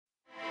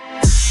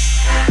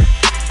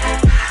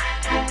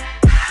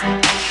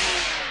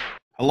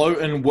Hello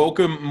and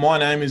welcome. My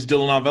name is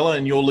Dylan Arvella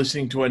and you're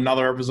listening to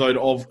another episode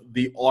of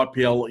the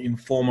IPL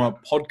Informer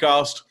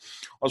podcast.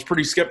 I was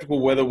pretty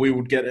skeptical whether we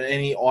would get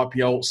any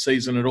IPL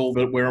season at all,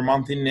 but we're a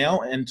month in now,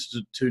 and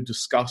to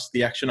discuss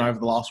the action over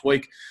the last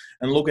week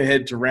and look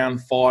ahead to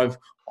round 5,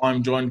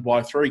 I'm joined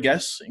by 3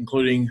 guests,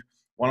 including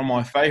one of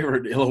my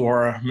favourite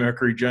Illawarra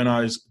Mercury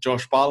journos,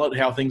 Josh Bartlett.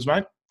 How are things,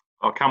 mate?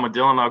 Oh, come on,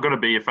 Dylan. I've got to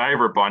be your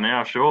favourite by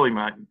now, surely,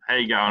 mate. How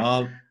you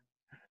going?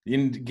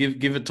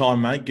 Give it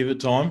time, mate. Give it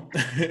time.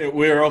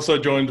 We're also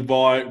joined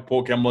by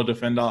Port Kembla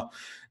defender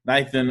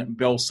Nathan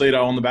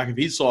Belcito on the back of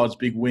his side's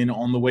big win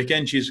on the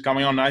weekend. Cheers for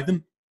coming on,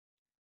 Nathan.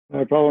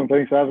 No problem.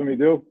 Thanks for having me,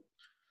 Dill.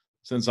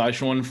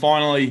 Sensational. And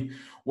finally,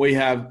 we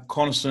have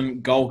Coniston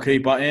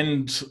goalkeeper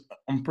and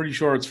I'm pretty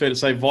sure it's fair to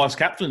say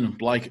vice-captain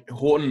Blake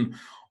Horton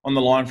on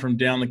the line from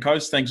down the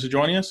coast. Thanks for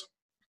joining us.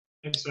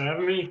 Thanks for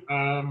having me.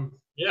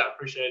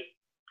 Appreciate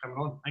coming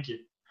on. Thank you.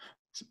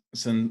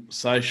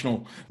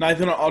 Sensational.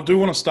 Nathan, I do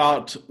want to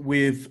start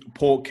with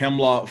Port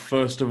Kembla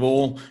first of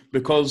all,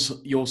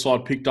 because your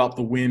side picked up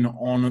the win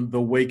on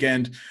the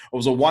weekend. It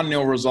was a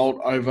 1-0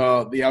 result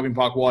over the Albion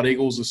Park White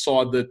Eagles, a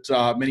side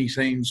that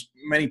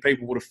many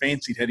people would have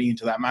fancied heading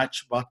into that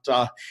match. But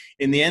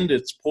in the end,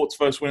 it's Port's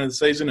first win of the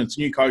season. It's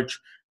new coach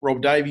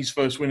Rob Davies'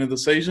 first win of the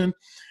season.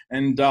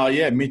 And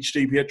Mitch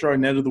DiPietro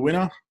netted the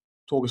winner.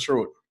 Talk us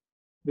through it.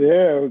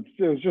 Yeah, it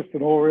was just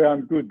an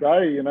all-round good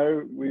day. You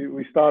know,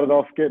 we started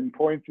off getting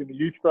points in the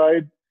youth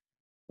grade.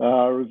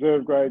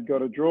 Reserve grade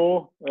got a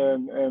draw,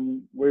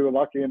 and we were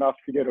lucky enough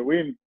to get a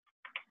win.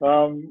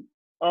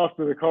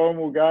 After the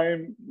Cornwall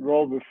game,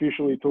 Rob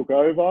officially took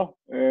over,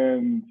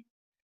 and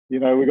we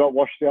got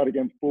washed out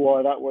against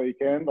Bulli that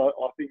weekend. I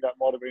think that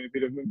might have been a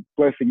bit of a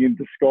blessing in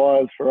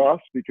disguise for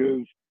us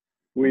because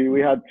we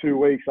had 2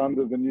 weeks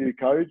under the new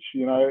coach.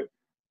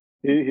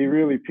 He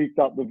really picked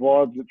up the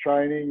vibes at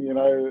training.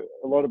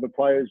 A lot of the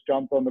players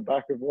jumped on the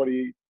back of what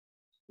he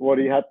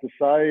had to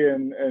say,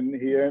 and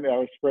he earned our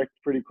respect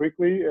pretty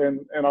quickly.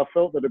 And I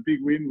felt that a big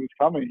win was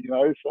coming.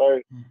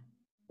 So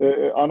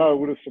I know it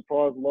would have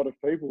surprised a lot of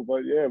people,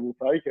 but yeah,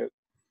 we'll take it.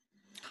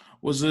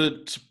 Was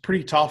it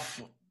pretty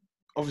tough?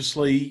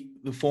 Obviously,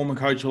 the former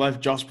coach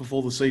left just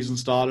before the season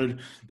started.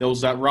 There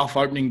was that rough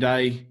opening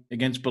day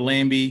against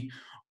Bellambi.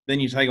 Then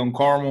you take on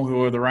Corrimal,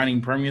 who are the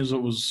reigning premiers.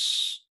 It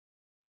was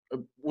a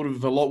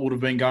lot would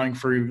have been going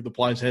through the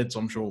players' heads,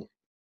 I'm sure.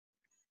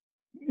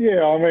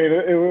 Yeah, I mean,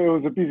 it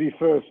was a busy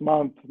first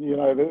month.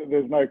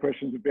 There's no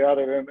questions about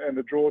it, and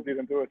the draw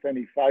didn't do us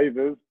any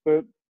favours.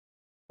 But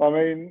I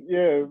mean,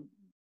 yeah,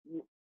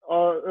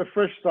 a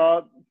fresh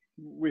start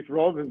with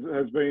Rob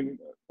has been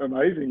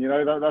amazing.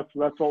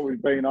 That's what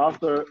we've been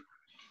after.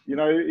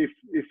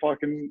 If I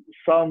can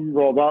sum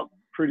Rob up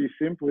pretty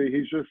simply,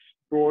 he's just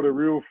brought a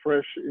real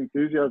fresh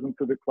enthusiasm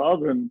to the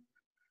club, and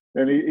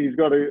he's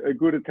got a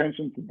good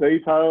attention to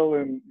detail,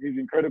 and he's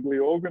incredibly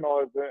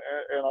organised.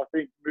 And I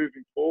think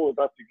moving forward,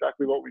 that's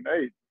exactly what we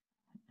need.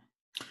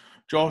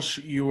 Josh,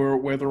 you were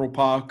at Wetherill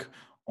Park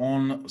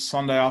on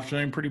Sunday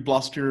afternoon. Pretty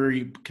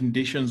blustery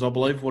conditions, I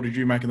believe. What did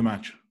you make of the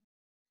match?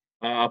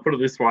 I'll put it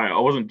this way. I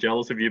wasn't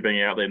jealous of you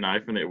being out there,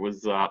 Nathan. It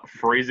was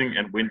freezing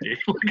and windy.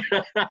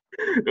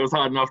 It was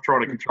hard enough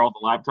trying to control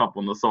the laptop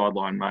on the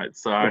sideline, mate.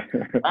 So,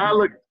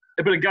 look,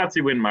 a bit of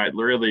gutsy win, mate.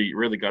 Really,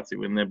 really gutsy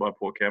win there by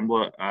Port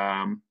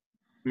Kembla.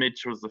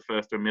 Mitch was the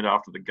first to admit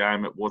after the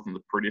game it wasn't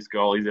the prettiest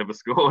goal he's ever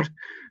scored.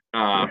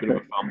 A bit of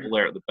a fumble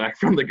there at the back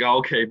from the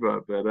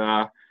goalkeeper. But,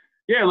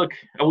 look,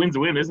 a win's a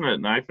win, isn't it,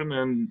 Nathan?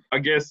 And I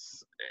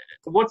guess,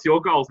 what's your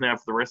goals now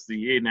for the rest of the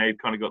year? Now you've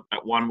kind of got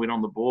that one win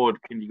on the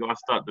board. Can you guys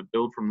start to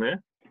build from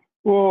there?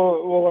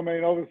 Well, I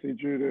mean, obviously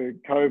due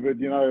to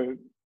COVID,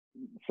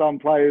 some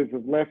players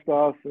have left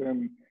us,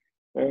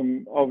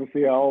 and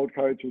obviously our old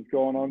coach has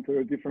gone on to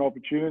a different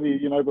opportunity,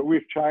 but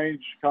with change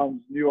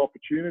comes new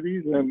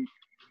opportunities. And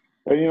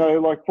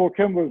like Port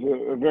Kembla's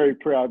a very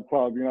proud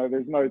club.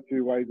 There's no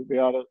two ways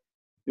about it.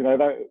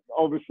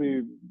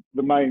 Obviously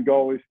the main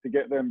goal is to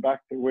get them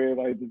back to where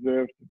they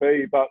deserve to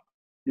be. But,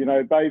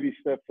 baby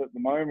steps at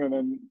the moment.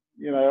 And,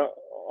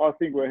 I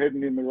think we're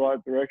heading in the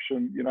right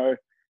direction.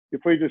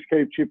 If we just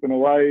keep chipping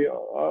away,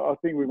 I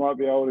think we might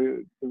be able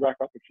to rack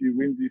up a few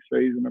wins this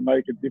season and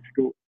make it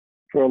difficult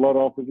for a lot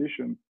of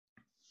opposition.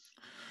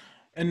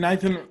 And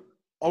Nathan,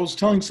 I was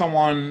telling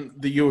someone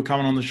that you were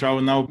coming on the show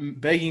and they were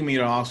begging me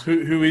to ask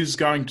who is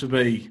going to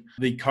be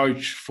the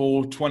coach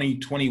for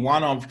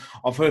 2021.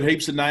 I've heard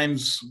heaps of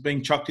names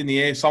being chucked in the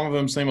air. Some of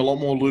them seem a lot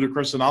more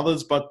ludicrous than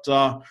others, but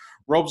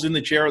Rob's in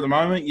the chair at the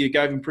moment. You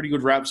gave him pretty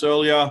good raps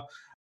earlier.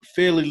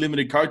 Fairly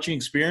limited coaching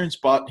experience,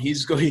 but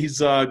he's got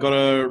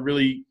a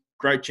really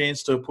great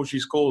chance to push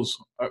his cause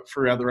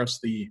throughout the rest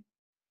of the year.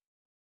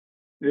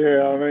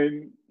 Yeah, I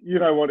mean, you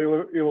know what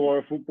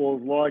Illawarra football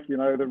is like.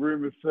 The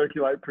rumours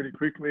circulate pretty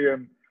quickly,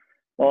 and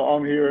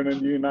I'm hearing a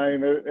new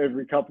name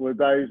every couple of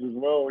days as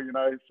well.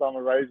 Some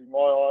are raising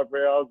my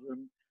eyebrows,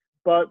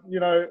 but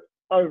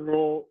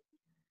overall,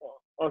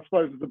 I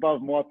suppose it's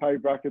above my pay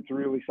bracket to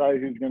really say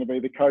who's going to be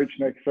the coach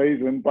next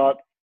season. But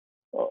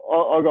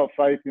I got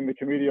faith in the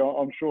committee.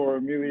 I'm sure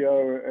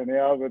Emilio and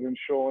Albert and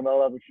Sean,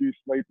 they'll have a few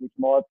sleepless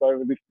nights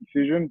over this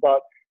decision,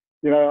 but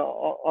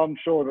I'm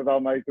sure that they'll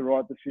make the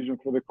right decision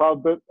for the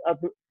club. But at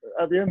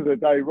the end of the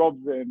day,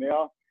 Rob's there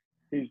now.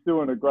 He's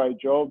doing a great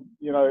job.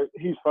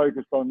 He's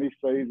focused on this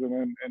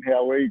season and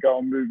how we go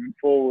on moving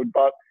forward.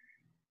 But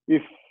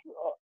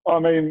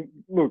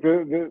look,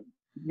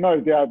 no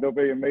doubt there'll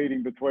be a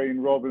meeting between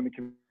Rob and the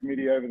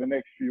committee over the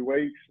next few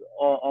weeks.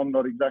 I'm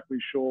not exactly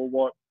sure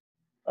what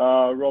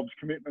Rob's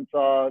commitments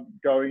are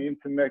going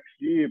into next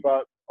year,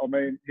 but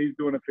he's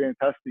doing a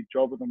fantastic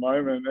job at the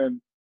moment.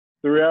 And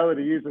the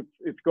reality is,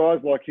 it's guys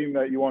like him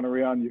that you want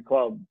around your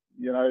club.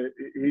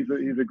 He's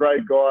a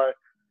great guy.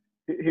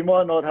 He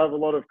might not have a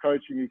lot of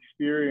coaching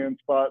experience,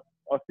 but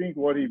I think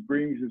what he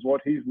brings is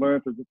what he's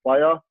learned as a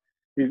player.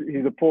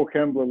 He's a Port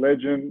Kembla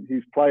legend.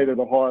 He's played at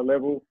a high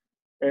level,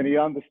 and he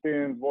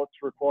understands what's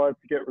required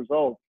to get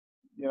results.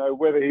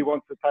 Whether he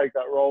wants to take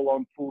that role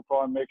on full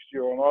time next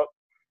year or not,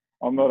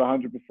 I'm not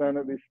 100%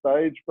 at this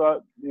stage,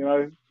 but,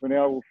 for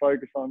now we'll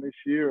focus on this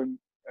year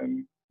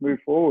and move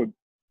forward.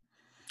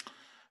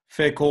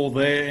 Fair call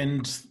there.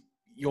 And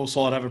your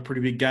side have a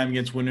pretty big game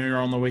against Woonona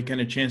on the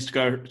weekend, a chance to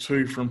go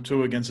 2 from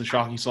 2 against a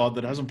Sharky side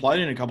that hasn't played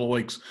in a couple of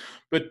weeks.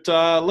 But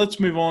let's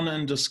move on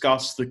and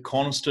discuss the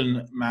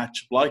Coniston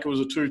match. Blake, it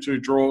was a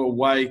 2-2 draw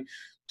away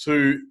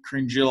to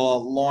Cringilla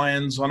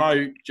Lions. I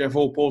know Jeff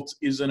Allports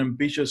is an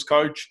ambitious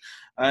coach,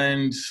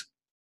 and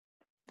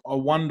I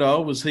wonder,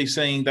 was he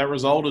seeing that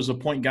result as a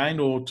point gained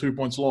or 2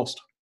 points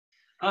lost?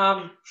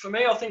 For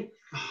me, I think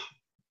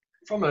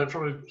from a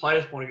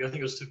player's point of view, I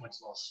think it was 2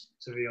 points lost,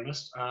 to be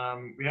honest.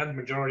 We had the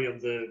majority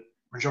of the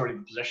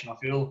possession, I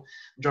feel,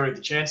 majority of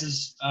the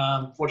chances.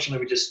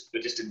 Fortunately, we just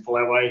didn't fall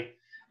our way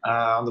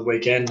on the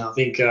weekend. I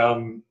think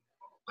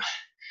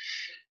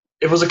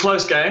it was a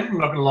close game, I'm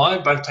not going to lie.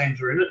 Both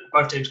teams were in it.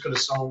 Both teams could have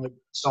stolen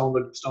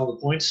the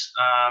points.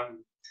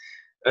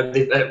 At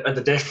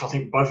the death, I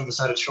think both of us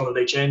had a shot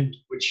at each end,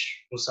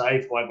 which was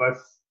saved by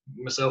both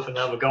myself and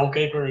the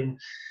goalkeeper. And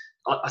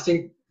I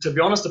think, to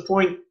be honest, the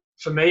point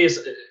for me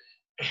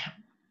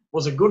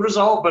was a good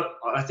result, but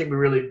I think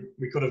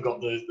we could have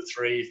got the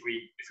 3 if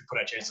we put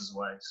our chances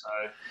away.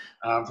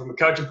 So from a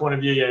coaching point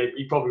of view, yeah,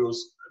 he probably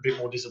was a bit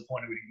more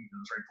disappointed we didn't get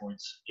the 3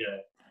 points. Yeah.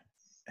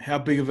 How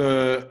big of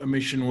a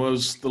mission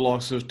was the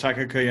likes of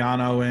Taka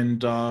Kayano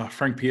and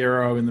Frank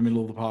Piero in the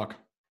middle of the park?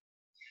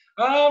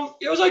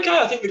 It was okay.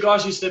 I think the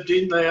guys who stepped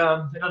in, they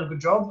done a good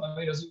job.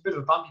 It was a bit of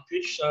a bumpy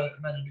pitch, so it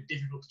made it a bit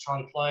difficult to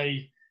try to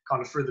play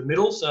kind of through the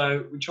middle.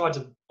 So we tried to,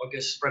 I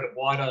guess, spread it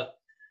wider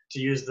to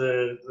use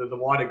the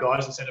wider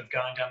guys instead of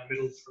going down the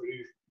middle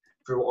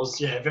through what was,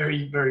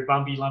 very, very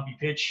bumpy, lumpy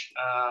pitch,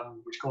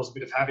 which caused a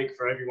bit of havoc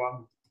for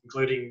everyone,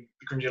 including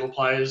the Cringilla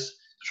players,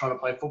 to try to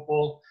play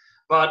football.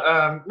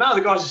 But no,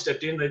 the guys who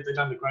stepped in, they've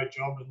done a great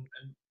job,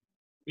 and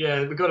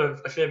yeah, we've got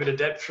a fair bit of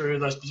depth through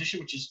those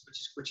positions,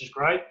 which is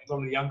great. A lot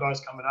of the young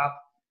guys coming up,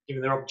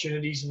 giving their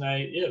opportunities, and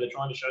they're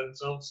trying to show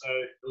themselves. So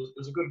it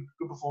was a good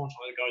performance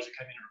by the guys who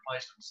came in and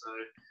replaced them. So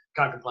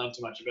can't complain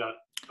too much about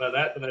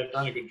that, but they've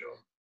done a good job.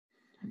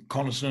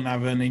 Coniston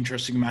have an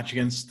interesting match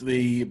against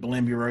the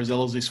Belambia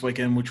Rosellas this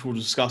weekend, which we'll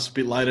discuss a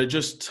bit later.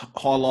 Just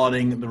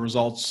highlighting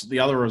the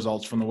other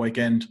results from the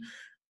weekend.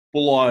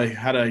 Bulli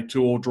had a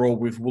 2-2 draw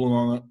with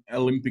Wollongong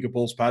Olympic of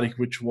Paul's Paddock,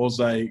 which was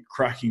a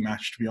cracking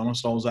match, to be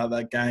honest. I was at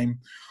that game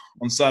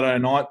on Saturday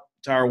night.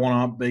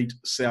 Tarrawanna beat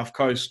South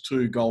Coast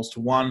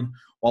 2-1,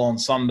 while on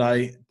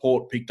Sunday,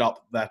 Port picked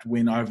up that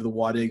win over the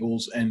White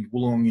Eagles and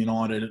Wollongong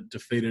United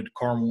defeated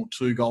Corrimal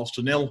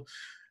 2-0.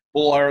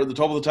 Bulli are at the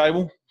top of the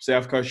table.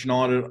 South Coast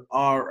United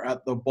are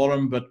at the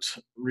bottom, but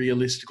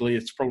realistically,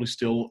 it's probably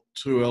still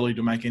too early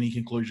to make any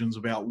conclusions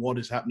about what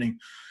is happening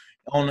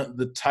on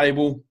the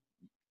table.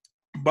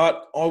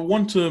 But I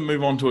want to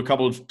move on to a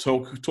couple of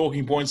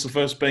talking points. The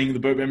first being the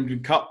Burt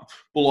Bampton Cup.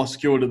 Bulli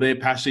secured their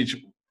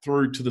passage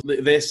through to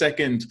their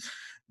second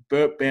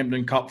Burt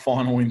Bampton Cup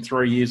final in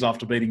 3 years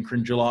after beating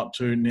Cringilla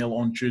 2-0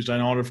 on Tuesday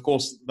night. Of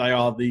course, they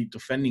are the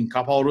defending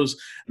cup holders,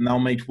 and they'll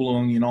meet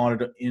Wollongong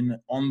United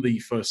on the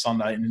first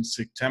Sunday in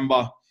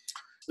September.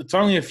 It's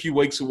only a few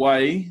weeks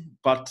away,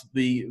 but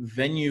the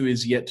venue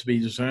is yet to be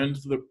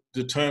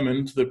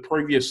determined. The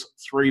previous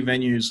 3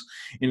 venues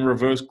in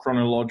reverse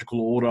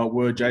chronological order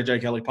were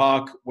JJ Kelly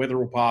Park,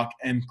 Wetherill Park,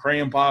 and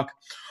Crean Park.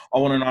 I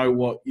want to know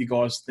what you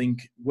guys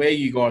think, where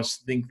you guys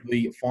think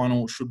the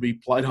final should be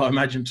played. I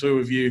imagine 2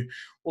 of you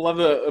will have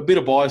a bit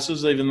of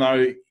biases, even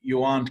though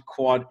you aren't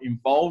quite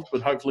involved,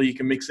 but hopefully you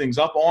can mix things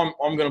up.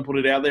 I'm going to put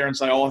it out there and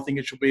say, I think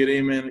it should be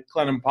at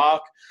Clenham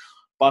Park.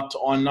 But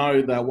I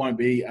know that won't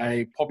be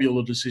a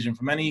popular decision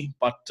for many.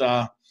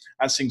 But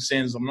as things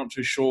stand, I'm not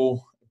too sure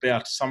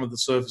about some of the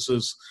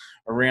surfaces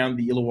around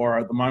the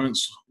Illawarra at the moment.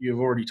 You've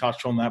already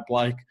touched on that,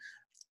 Blake.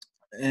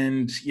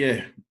 And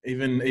yeah,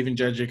 even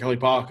JJ Kelly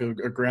Park,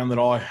 a ground that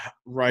I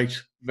rate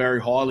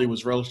very highly,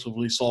 was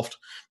relatively soft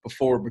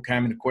before it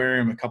became an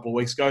aquarium a couple of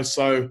weeks ago.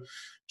 So,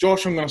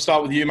 Josh, I'm going to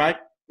start with you, mate.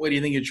 Where do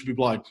you think it should be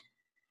played?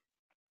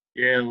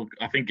 Yeah, look,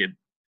 I think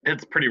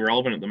It's pretty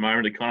relevant at the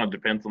moment. It kind of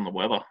depends on the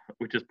weather,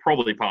 which is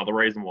probably part of the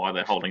reason why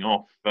they're holding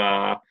off.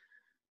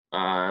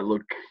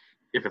 Look,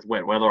 if it's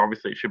wet weather,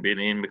 obviously it should be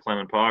in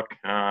McLennan Park.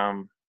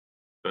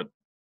 But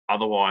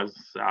otherwise,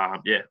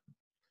 yeah,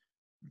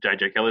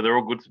 JJ Kelly, they're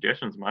all good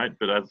suggestions, mate.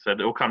 But as I said,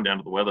 it'll come down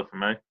to the weather for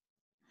me.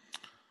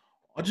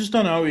 I just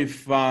don't know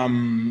if,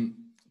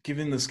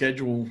 given the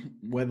schedule,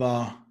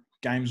 whether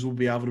games will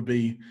be able to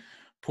be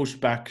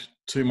pushed back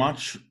too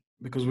much,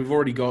 because we've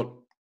already got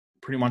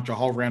pretty much a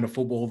whole round of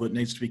football that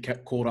needs to be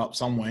caught up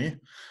somewhere.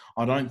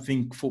 I don't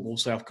think Football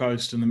South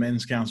Coast and the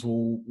Men's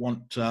Council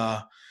want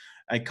a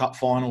cup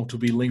final to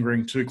be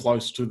lingering too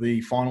close to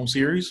the final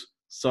series.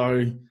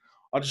 So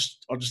I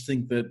just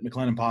think that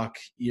McLennan Park,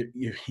 you're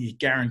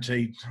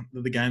guaranteed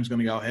that the game's going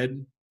to go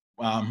ahead.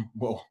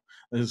 Well,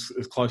 as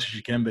close as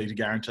you can be to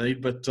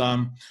guaranteed. But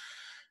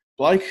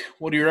Blake,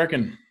 what do you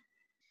reckon?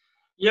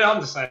 Yeah, I'm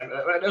the same.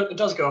 It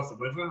does go off the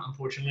weather,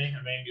 unfortunately.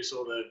 I mean, you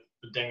saw the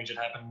damage that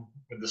happened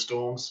with the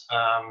storms.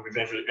 With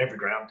every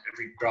ground,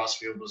 every grass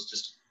field was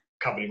just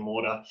covered in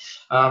water.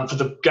 For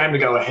the game to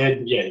go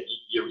ahead, yeah,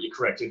 you're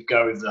correct. It'd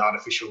go with the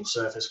artificial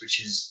surface,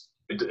 which is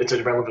it's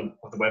irrelevant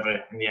of the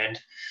weather in the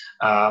end.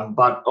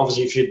 But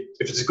obviously,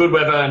 if it's a good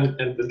weather and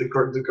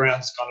the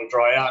ground's kind of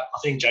dry out, I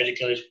think JJ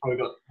Kelly's probably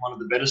got one of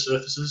the better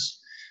surfaces.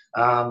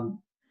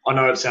 I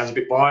know it sounds a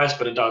bit biased,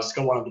 but it does. It's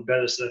got one of the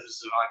better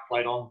surfaces that I've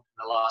played on in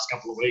the last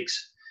couple of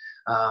weeks,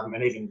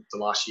 and even the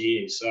last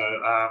year. So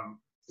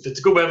if it's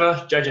good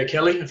weather, JJ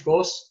Kelly, of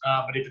course.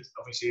 But if it's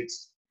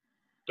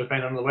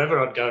depending on the weather,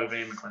 I'd go with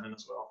Ian McLennan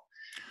as well.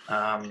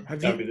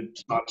 That would be the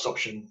smartest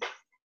option.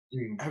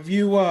 Have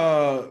you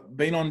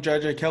been on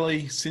JJ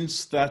Kelly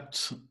since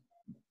that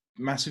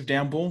massive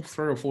downpour,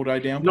 3 or 4 day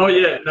downpour? Not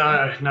yet.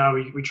 No.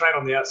 We train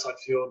on the outside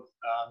field,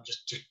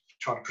 just to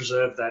try to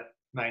preserve that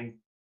main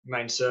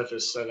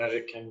surface so that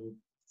it can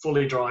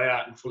fully dry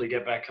out and fully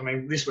get back. I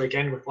mean, this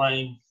weekend we're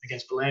playing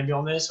against Belambia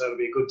on there, so it'll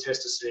be a good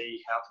test to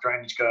see how the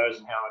drainage goes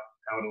and how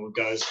it all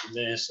goes from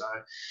there. So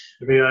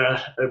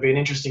it'll be an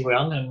interesting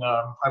round and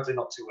hopefully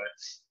not too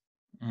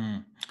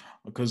wet.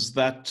 Because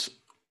that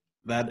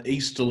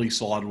easterly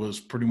side was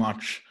pretty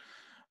much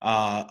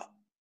the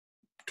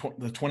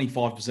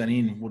 25%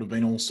 in would have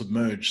been all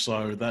submerged.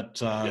 So that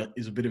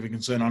is a bit of a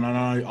concern.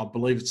 I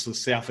believe it's the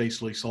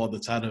southeasterly side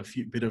that's had a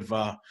bit of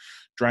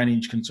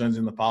drainage concerns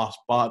in the past,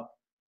 but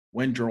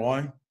when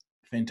dry,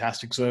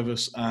 fantastic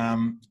service.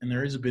 And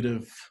there is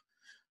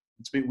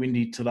it's a bit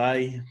windy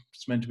today.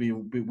 It's meant to be a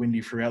bit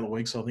windy throughout the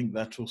week, so I think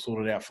that will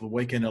sort it out for the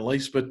weekend at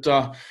least. But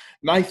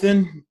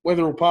Nathan,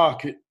 Wetherill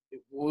Park,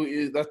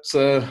 that's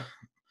a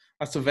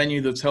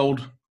venue that's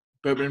held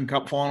Burton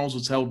Cup finals.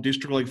 It's held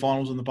District League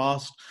finals in the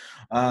past.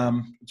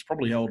 It's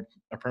probably held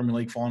a Premier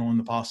League final in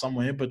the past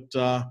somewhere. But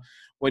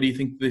where do you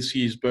think this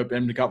year's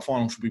Burton Cup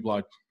final should be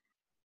played?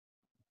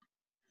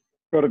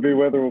 Got to be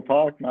Wetherill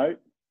Park, mate.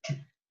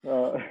 We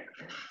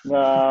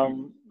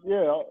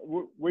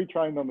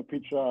trained on the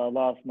pitch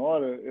last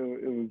night.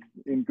 It was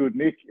in good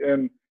nick,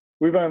 and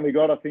we've only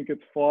got, I think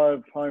it's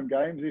 5 home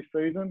games this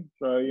season.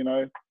 So,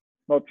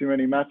 not too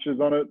many matches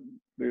on it.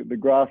 The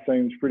grass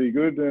seems pretty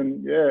good,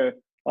 and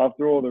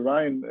after all the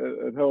rain,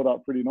 it held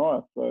up pretty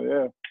nice.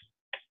 So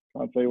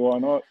can't see why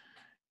not.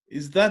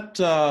 Is that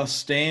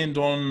stand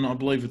on? I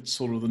believe it's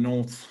sort of the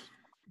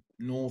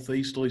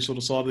northeasterly sort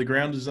of side of the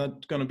ground. Is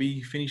that going to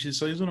be finished this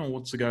season, or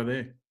what's the go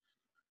there?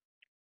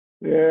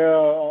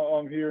 Yeah,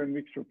 I'm hearing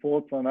mixed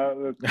reports on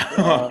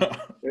that.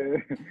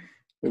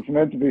 It's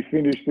meant to be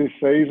finished this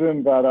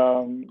season, but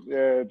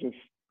just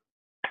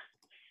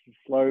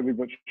slowly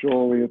but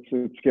surely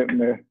it's getting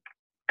there.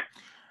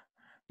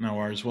 No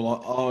worries.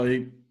 Well,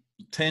 I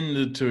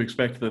tended to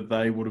expect that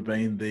they would have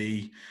been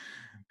the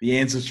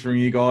answers from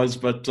you guys,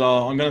 but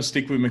I'm going to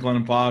stick with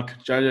McLennan Park.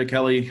 JJ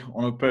Kelly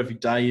on a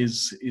perfect day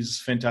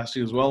is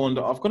fantastic as well. And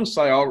I've got to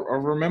say, I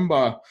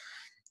remember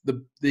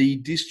the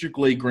District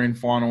League Grand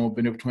Final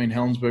between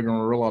Helensburgh and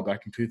Warilla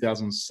back in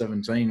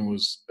 2017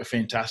 was a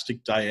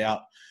fantastic day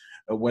out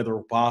at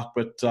Wetherill Park.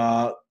 But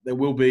there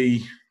will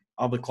be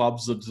other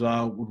clubs that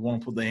would want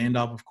to put their hand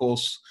up, of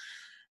course.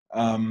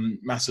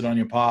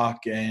 Macedonia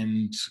Park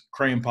and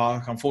Cream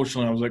Park.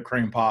 Unfortunately, I was at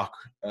Cream Park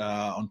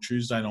on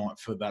Tuesday night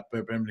for that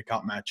Burton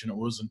Cup match, and it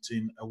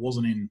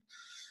wasn't in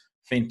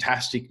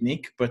fantastic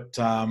nick. But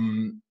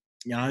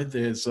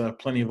there's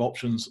plenty of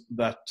options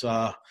that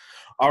are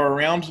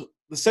around.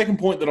 The second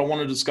point that I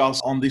want to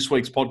discuss on this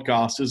week's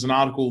podcast is an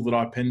article that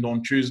I penned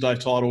on Tuesday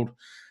titled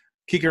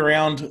 "Kick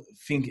Around,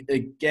 Think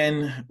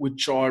Again,"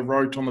 which I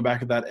wrote on the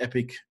back of that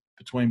epic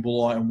between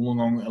Bulli and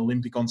Wollongong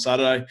Olympic on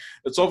Saturday.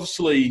 It's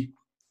obviously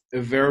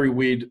a very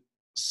weird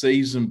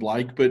season,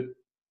 Blake, but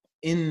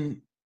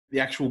in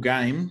the actual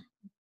game,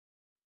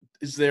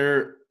 is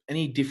there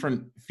any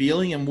different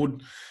feeling, and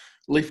would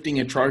lifting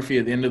a trophy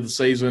at the end of the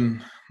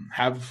season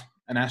have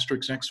an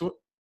asterisk next to it?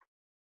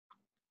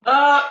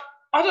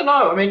 I don't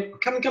know. I mean,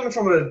 coming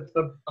from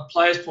a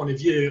player's point of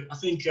view, I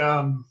think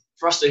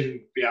for us to even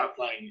be out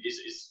playing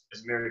is a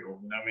miracle.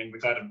 I mean,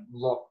 we've had a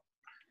lot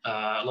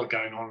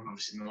going on,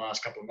 obviously, in the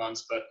last couple of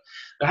months, but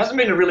there hasn't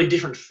been a really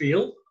different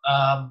feel.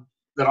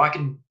 that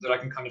I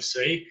can kind of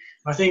see.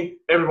 And I think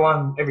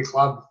every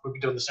club would be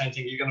doing the same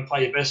thing. You're going to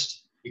play your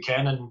best you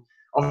can, and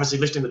obviously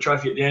lifting the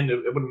trophy at the end,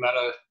 it wouldn't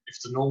matter if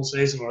it's a normal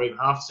season or even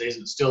half a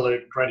season. It's still a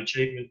great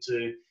achievement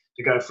to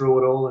go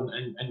through it all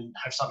and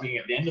have something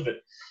at the end of it.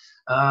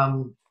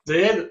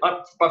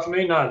 But for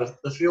me, no,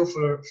 the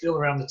feel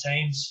around the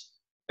teams,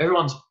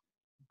 everyone's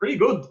pretty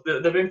good.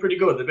 They've been pretty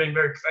good. They've been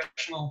very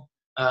professional.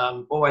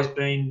 Always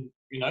been,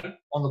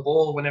 on the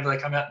ball whenever they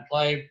come out and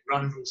play,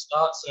 running from the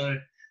start. So,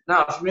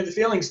 no, for me, the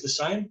feeling's the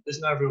same. There's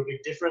no real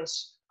big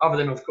difference, other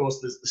than, of course,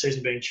 the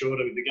season being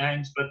shorter with the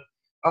games. But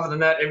other than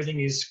that,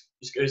 everything is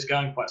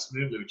going quite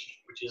smoothly, which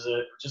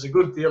is a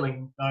good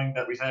feeling, knowing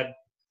that we've had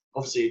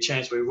obviously a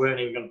chance where we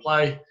weren't even going to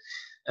play,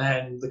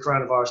 and the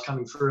coronavirus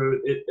coming through.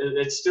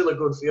 It's still a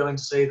good feeling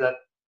to see that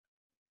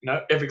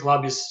every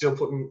club is still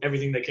putting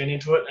everything they can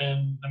into it,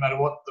 and no matter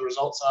what the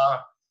results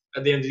are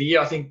at the end of the year,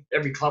 I think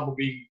every club will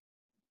be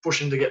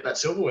pushing to get that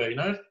silverware,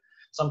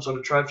 some sort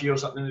of trophy or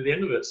something at the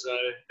end of it. So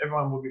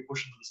everyone will be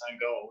pushing for the same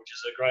goal, which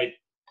is a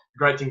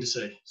great thing to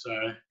see.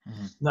 So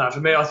no,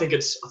 for me, I think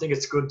it's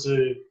good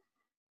to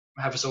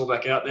have us all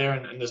back out there,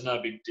 and there's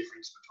no big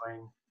difference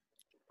between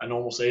a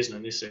normal season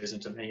and this season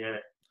to me. Yeah.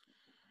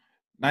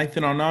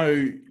 Nathan, I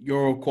know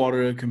you're quite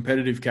a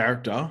competitive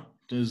character.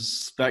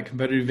 Does that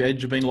competitive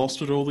edge have been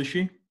lost at all this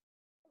year?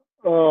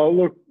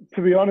 Look,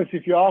 to be honest,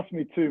 if you asked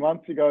me 2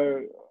 months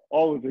ago,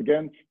 I was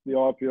against the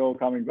IPL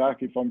coming back,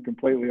 if I'm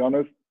completely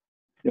honest.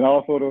 I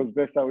thought it was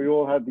best that we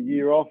all had the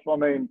year off. I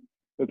mean,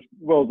 it's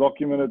well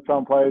documented.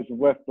 Some players have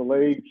left the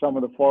league. Some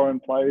of the foreign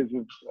players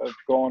have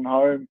gone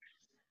home,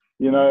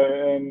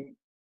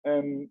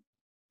 and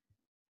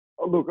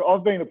look,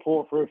 I've been a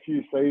Port for a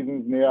few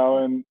seasons now,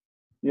 and,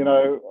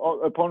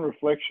 upon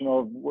reflection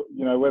of,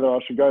 whether I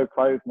should go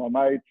play with my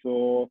mates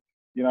or,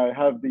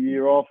 have the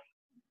year off,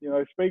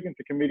 speaking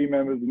to committee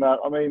members and that,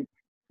 I mean,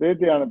 they're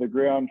down at the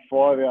ground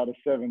 5 out of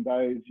 7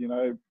 days,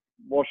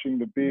 washing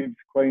the bibs,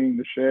 cleaning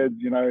the sheds,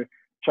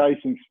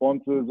 chasing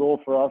sponsors,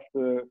 all for us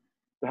to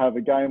have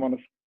a game on a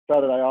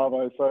Saturday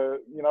arvo. So,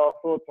 I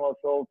thought to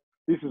myself,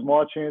 this is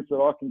my chance that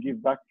I can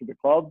give back to the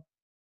club,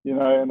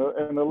 and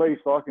the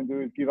least I can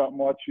do is give up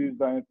my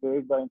Tuesday and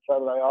Thursday and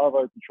Saturday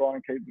arvo to try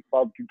and keep the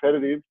club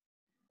competitive.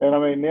 And I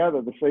mean, now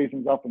that the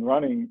season's up and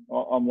running,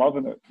 I'm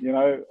loving it.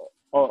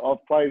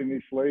 I've played in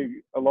this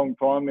league a long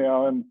time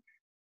now, and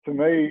to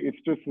me, it's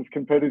just as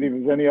competitive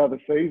as any other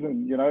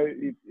season.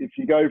 If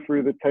you go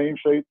through the team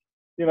sheets,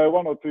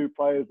 1 or 2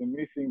 players are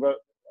missing, but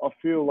I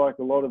feel like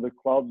a lot of the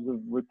clubs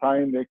have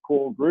retained their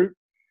core group.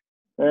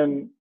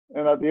 And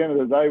at the end of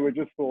the day, we're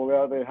just all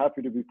out there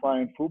happy to be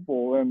playing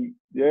football. And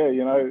yeah,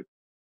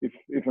 if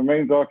it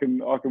means I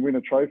can win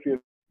a trophy at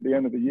the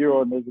end of the year,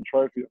 or there's a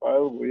trophy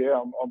available, yeah,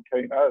 I'm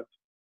keen as.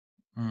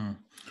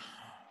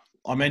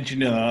 I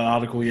mentioned in that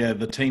article,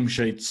 the team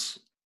sheets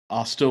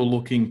are still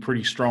looking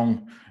pretty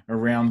strong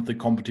around the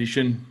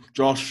competition.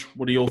 Josh,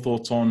 what are your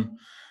thoughts on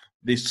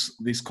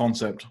this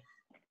concept?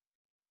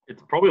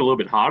 It's probably a little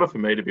bit harder for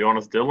me, to be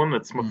honest, Dylan.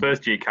 It's my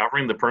first year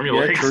covering the Premier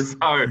League, true. So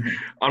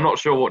I'm not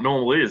sure what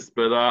normal is.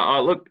 But I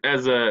look,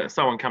 as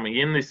someone coming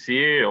in this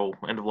year or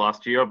end of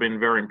last year, I've been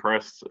very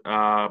impressed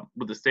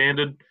with the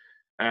standard.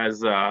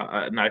 As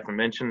Nathan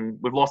mentioned,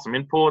 we've lost some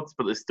imports,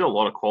 but there's still a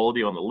lot of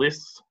quality on the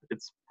list.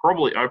 It's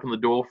probably opened the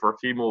door for a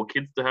few more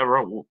kids to have a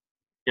run,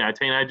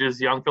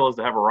 teenagers, young fellas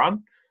to have a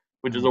run,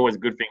 which is always a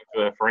good thing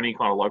for any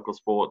kind of local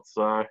sport.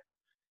 So,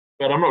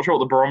 but I'm not sure what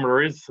the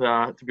barometer is,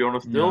 to be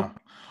honest, still. No.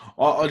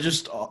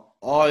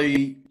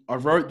 I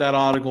wrote that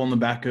article on the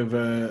back of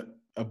a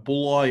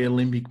Bulleye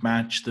Olympic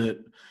match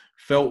that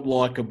felt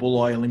like a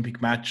Bulleye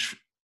Olympic match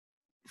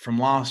from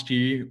last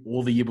year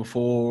or the year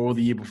before or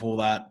the year before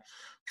that.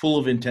 Full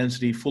of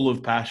intensity, full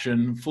of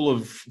passion, full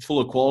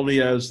of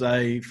quality, as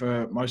they,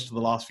 for most of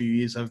the last few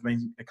years, have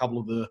been a couple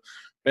of the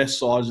best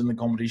sides in the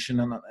competition.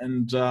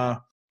 And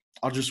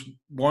I just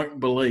won't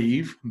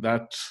believe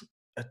that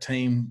a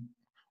team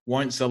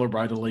won't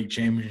celebrate a league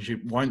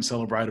championship, won't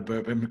celebrate a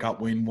Burpem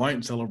Cup win,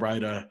 won't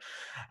celebrate a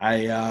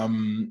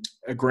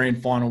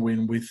grand final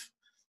win with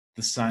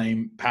the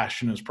same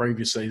passion as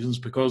previous seasons.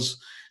 Because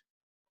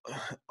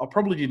I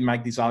probably didn't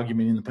make this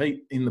argument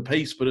in the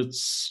piece, but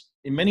it's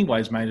in many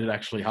ways made it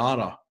actually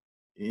harder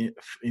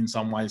in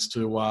some ways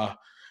to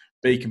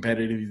be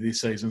competitive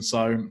this season.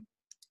 So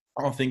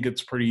I think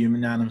it's pretty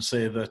unanimous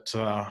here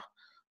that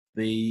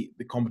the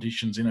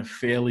competition's in a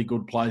fairly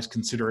good place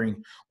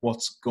considering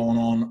what's gone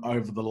on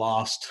over the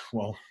last,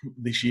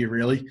 this year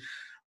really.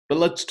 But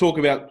let's talk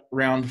about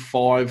round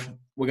 5.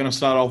 We're going to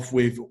start off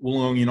with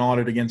Wollongong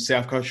United against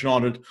South Coast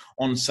United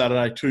on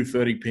Saturday,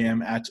 2:30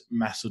 p.m. at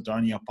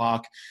Macedonia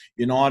Park.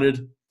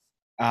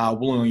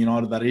 Wollongong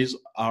United, that is,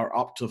 are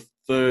up to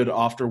 3rd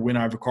after a win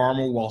over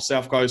Corrimal, while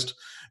South Coast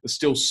are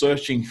still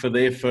searching for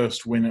their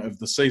first win of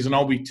the season.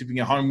 I'll be tipping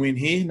a home win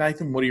here.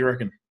 Nathan, what do you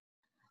reckon?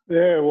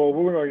 Yeah, well,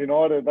 Wollongong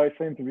United, they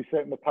seem to be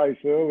setting the pace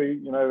early.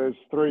 There's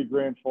 3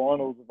 grand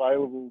finals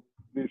available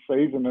this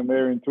season, and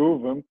they're in 2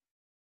 of them.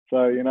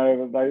 So,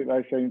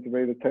 they seem to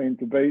be the team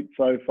to beat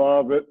so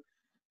far. But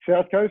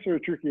South Coast are a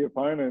tricky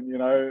opponent.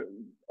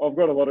 I've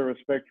got a lot of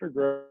respect for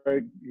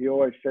Greg. He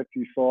always sets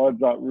his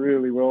sides up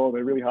really well.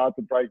 They're really hard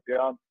to break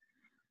down.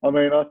 I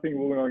mean, I think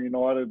Wollongong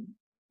United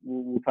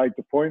will take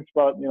the points,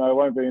 but, it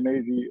won't be an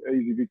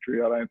easy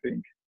victory, I don't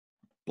think.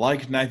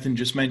 Blake, Nathan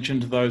just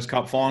mentioned those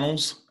cup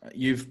finals.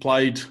 You've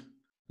played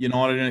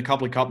United in a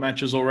couple of cup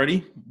matches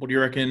already. What do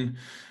you reckon?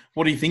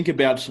 What do you think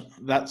about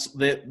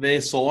their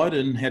side,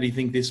 and how do you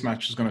think this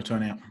match is going to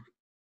turn out?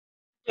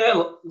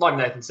 Yeah, like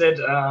Nathan said,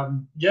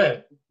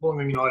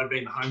 Wollongong United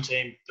being the home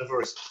team, they've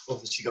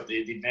obviously got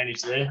the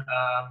advantage there.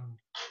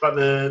 But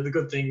the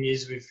good thing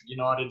is with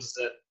United is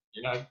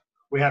that,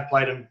 we have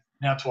played them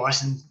now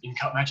twice in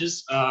cup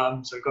matches,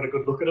 so we've got a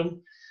good look at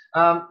them.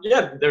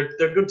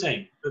 They're a good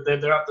team.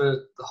 They're up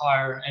the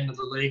higher end of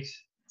the league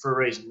for a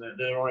reason.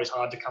 They're always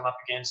hard to come up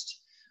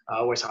against,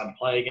 always hard to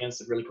play against.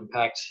 They're really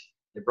compact.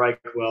 They break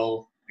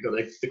well. They've got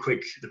the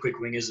quick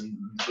wingers and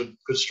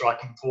good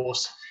striking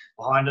force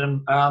behind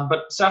them.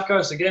 But South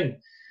Coast again,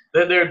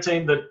 they're a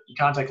team that you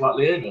can't take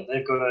lightly either.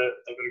 They've got a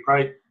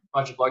great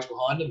bunch of blokes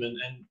behind them,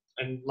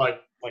 and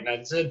like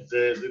Nathan said,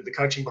 the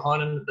coaching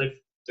behind them,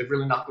 they've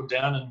really knuckled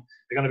down, and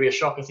they're going to be a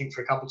shock, I think,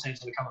 for a couple of teams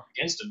to come up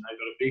against them. They've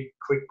got a big,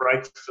 quick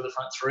break for the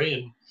front three,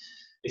 and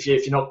if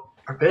you're not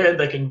prepared,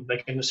 they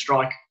can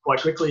strike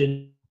quite quickly,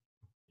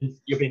 and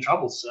you'll be in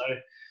trouble. So,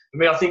 for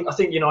me, I think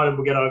United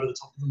will get over the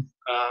top of them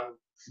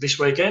this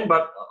weekend,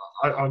 but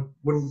I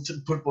wouldn't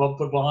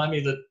put behind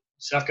me that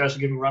South Coast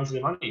will give them a run for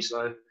their money.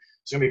 So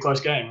it's going to be a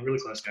close game, a really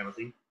close game, I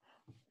think.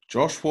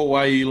 Josh, what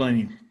way are you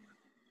leaning?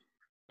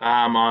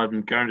 I'm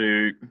going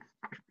to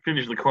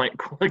finish the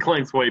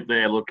clean sweep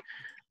there. Look,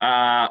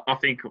 I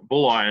think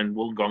Bulli and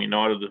Wollongong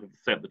United have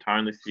set the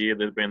tone this year.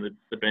 They've been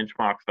the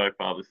benchmark so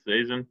far this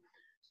season.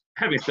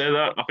 Having said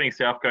that, I think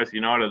South Coast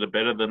United are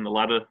better than the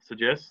ladder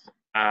suggests.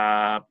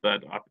 But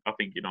I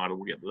think United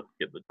will get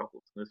the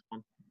chocolates in this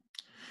one.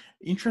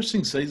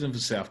 Interesting season for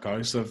South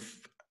Coast. They've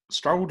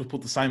struggled to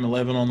put the same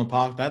 11 on the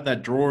park. They had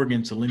that draw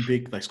against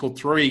Olympic. They scored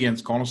 3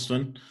 against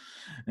Coniston.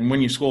 And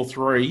when you score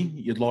 3,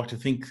 you'd like to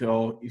think,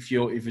 if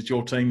it's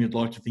your team, you'd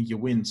like to think you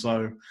win.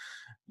 So,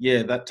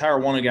 yeah, that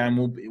Tarrawanna game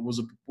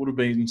would have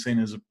been seen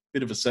as a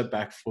bit of a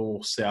setback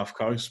for South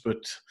Coast.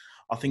 But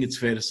I think it's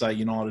fair to say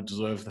United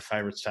deserve the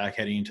favourites tag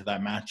heading into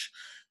that match.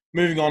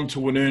 Moving on to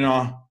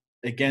Woonona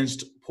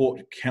against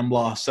Port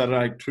Kembla,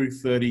 Saturday,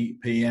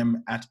 2:30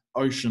 p.m. at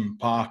Ocean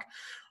Park.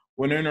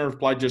 Woonona have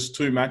played just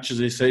 2 matches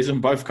this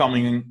season, both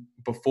coming in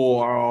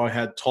before I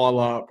had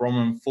Tyler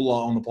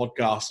Bromman-Fuller on the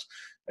podcast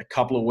a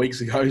couple of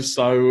weeks ago.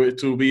 So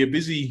it will be a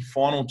busy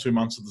final 2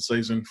 months of the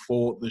season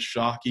for the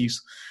Sharkies.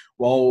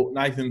 While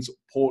Nathan's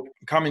Port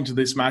come into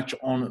this match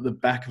on the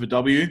back of a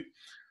W,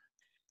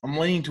 I'm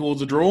leaning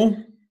towards a draw.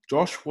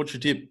 Josh, what's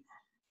your tip?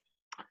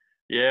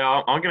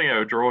 Yeah, I'm going to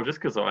go a draw just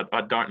because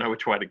I don't know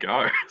which way to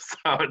go.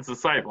 So it's a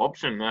safe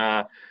option.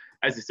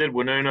 As you said,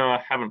 Woonona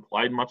haven't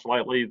played much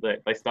lately.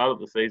 They started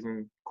the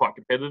season quite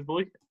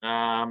competitively.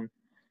 And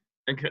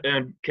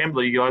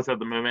Kembla, you guys have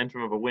the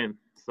momentum of a win.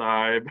 So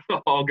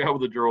I'll go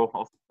with a draw.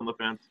 I'll sit on the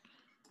fence.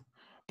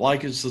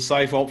 Blake is the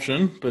safe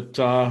option, but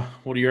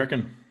what do you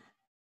reckon?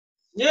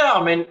 Yeah,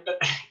 I mean,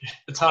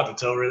 it's hard to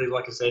tell, really.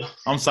 Like I said,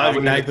 I'm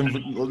saving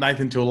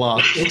Nathan till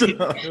last. Of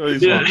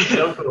course,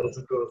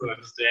 I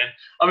understand.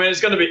 I mean,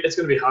 it's going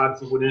to be hard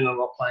for Woonona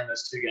not playing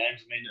those 2 games.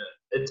 I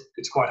mean,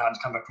 it's quite hard to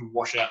come back from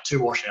 2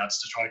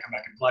 washouts to try to come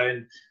back and play.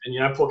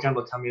 And Port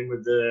Kembla come in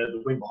with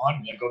the win behind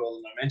them. They've got all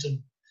the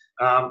momentum.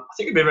 I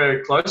think it'll be a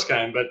very close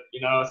game, but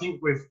I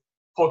think with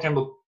Port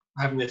Kembla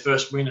having their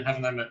first win and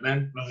having that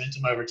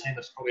momentum over a team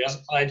that probably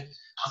hasn't played,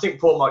 I think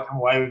Port might come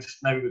away with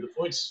the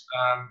points.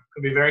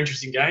 Could be a very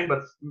interesting game,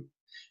 but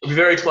it'll be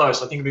very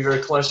close. I think it'll be a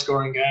very close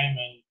scoring game,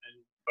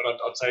 but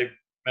I'd say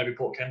maybe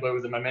Port Kembla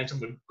with the momentum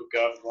would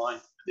go over the line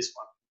for this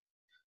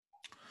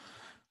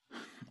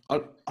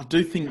one. I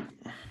do think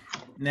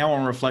now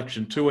on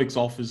reflection, 2 weeks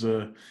off is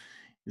a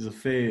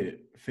fair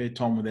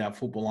time without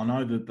football. I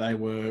know that they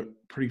were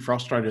pretty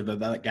frustrated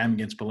that game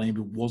against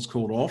Bellambi was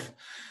called off.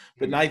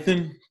 But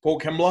Nathan,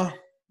 Port Kembla,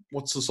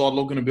 what's the side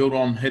looking to build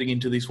on heading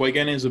into this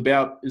weekend? Is it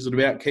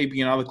about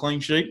keeping another clean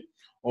sheet,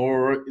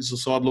 or is the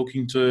side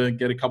looking to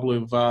get a couple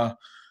of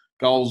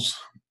goals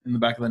in the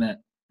back of the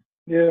net?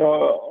 Yeah,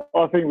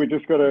 I think we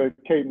just got to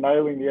keep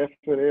nailing the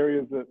effort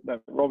areas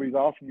that Robbie's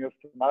asking us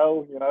to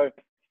nail.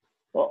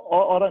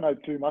 I don't know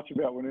too much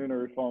about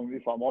Woonona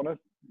if I'm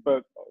honest,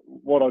 but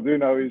what I do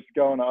know is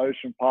going to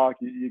Ocean Park,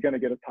 you're going to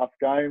get a tough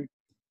game.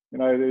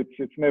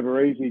 It's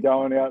never easy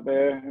going out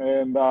there,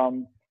 and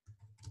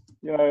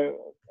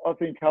I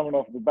think coming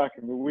off the back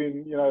of the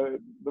win,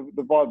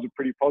 the vibes are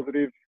pretty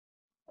positive.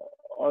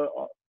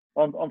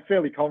 I'm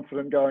fairly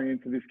confident going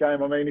into this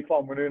game. I mean, if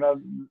I'm Woonona,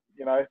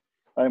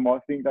 they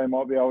might think they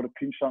might be able to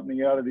pinch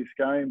something out of this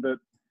game, but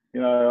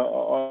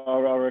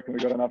I reckon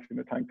we've got enough in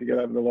the tank to get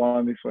over the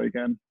line this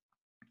weekend.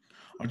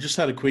 I just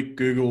had a quick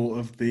Google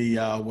of the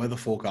weather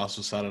forecast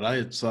for Saturday.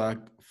 It's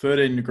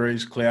 13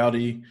 degrees,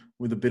 cloudy,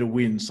 with a bit of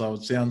wind. So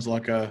it sounds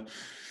like a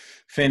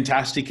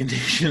fantastic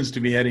conditions to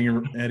be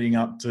heading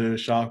up to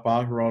Shark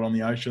Park, right on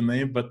the ocean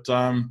there. But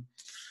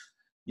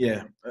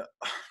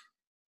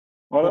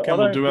Port I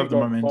Campbell don't do have think the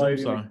I've momentum, played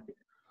in so.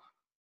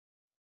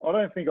 I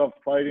don't think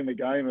I've played in a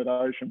game at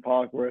Ocean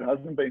Park where it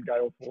hasn't been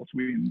gale force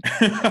winds.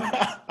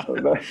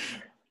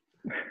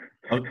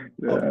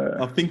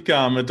 I think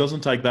it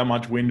doesn't take that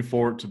much wind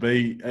for it to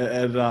be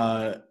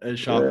at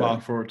Shark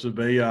Park for it to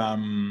be a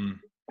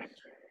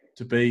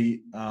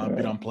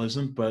bit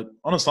unpleasant. But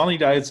on a sunny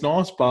day, it's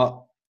nice.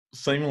 But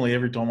seemingly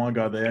every time I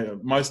go there,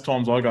 most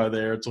times I go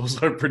there, it's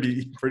also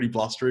pretty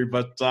blustery.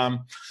 But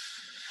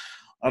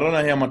I don't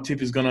know how my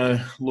tip is going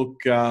to look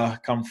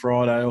come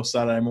Friday or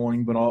Saturday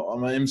morning, but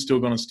I am still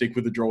going to stick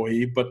with the draw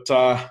here. But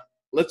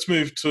let's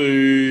move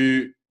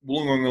to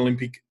Wollongong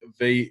Olympic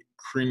v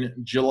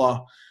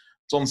Cringilla.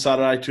 It's on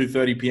Saturday,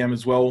 2:30 p.m.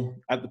 as well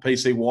at the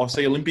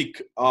PCYC.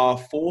 Olympic are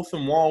fourth,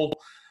 and while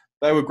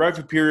they were great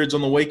for periods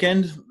on the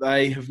weekend,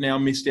 they have now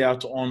missed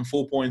out on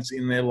 4 points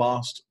in their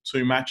last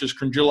two matches.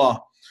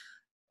 Cringilla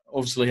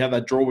obviously had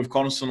that draw with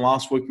Coniston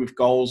last week with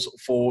goals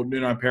for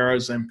Nuno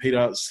Perez and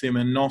Peter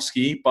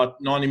Simonowski, but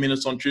 90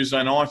 minutes on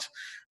Tuesday night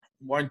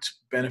won't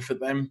benefit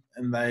them,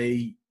 and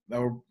they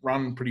were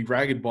run pretty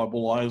ragged by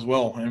Bulleye as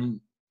well. And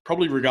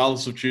probably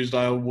regardless of Tuesday,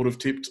 I would have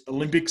tipped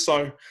Olympic.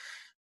 So,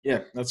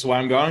 yeah, that's the way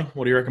I'm going.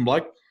 What do you reckon,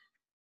 Blake?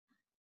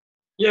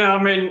 Yeah,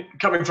 I mean,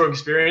 coming from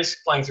experience,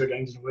 playing 3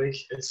 games in a week,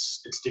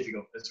 it's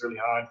difficult. It's really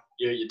hard.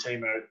 Your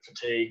team are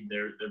fatigued.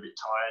 They're a bit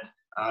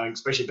tired,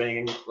 especially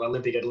being in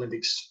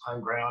Olympics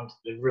home ground.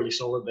 They're really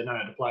solid. They know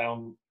how to play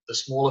on the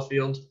smaller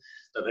field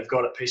that they've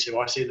got at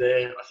PCYC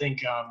there. I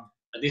think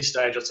at this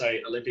stage, I'd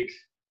say Olympic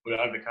would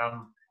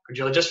overcome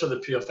Cringilla just for the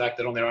pure fact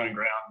that on their own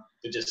ground,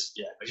 they just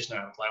know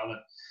how to play on it.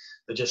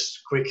 They're just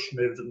quick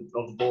move of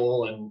the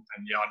ball, and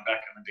I'd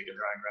back Olympic at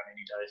their own ground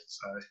any day.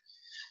 So,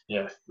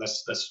 yeah,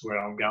 that's where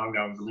I'm going. I'm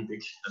going with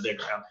Olympic at their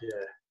ground.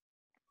 Yeah.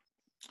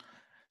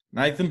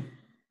 Nathan?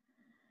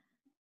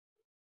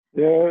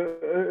 Yeah,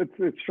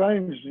 it's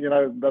strange,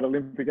 that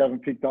Olympic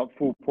haven't picked up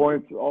full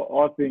points.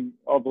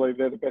 I believe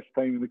they're the best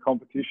team in the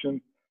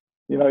competition.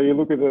 You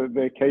look at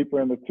their keeper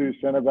and the 2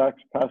 centre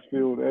backs,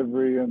 Passfield,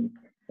 Every, and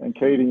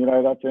Keating.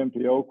 That's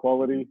NPL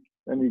quality.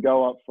 Then you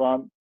go up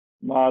front,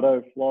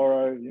 Mardo,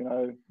 Floro,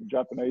 the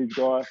Japanese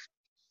guy.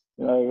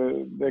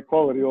 They're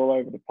quality all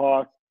over the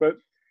park. But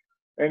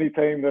any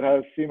team that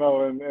has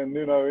Simo and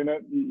Nuno in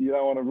it, you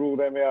don't want to rule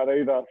them out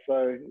either.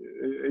 So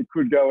it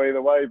could go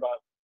either way, but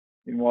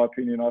in my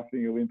opinion, I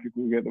think Olympic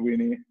will get the win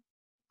here.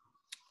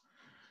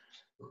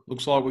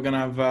 Looks like we're going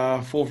to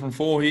have 4 from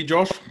 4 here,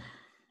 Josh.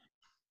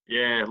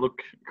 Yeah,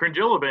 look,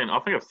 Cringilla I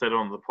think I've said it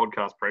on the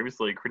podcast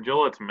previously,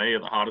 Cringilla to me are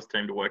the hardest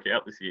team to work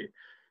out this year.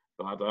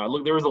 But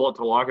look, there is a lot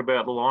to like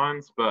about the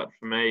Lions, but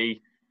for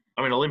me,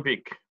 I mean,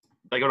 Olympic,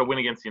 they got a win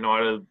against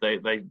United. They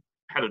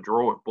had a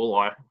draw with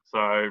Bulleye, so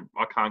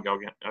I can't go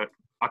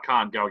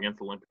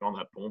against Olympic on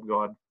that form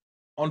guide.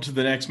 On to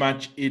the next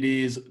match. It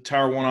is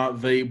Tarrawanna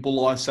v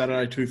Bulleye,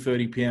 Saturday,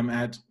 2:30 p.m.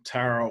 at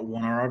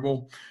Tarrawanna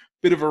Oval.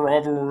 Bit of a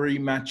rivalry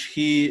match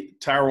here.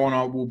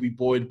 Tarrawanna will be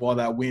buoyed by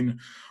that win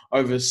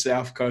over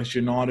South Coast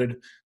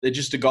United. They're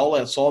just a goal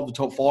outside the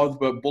top 5,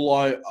 but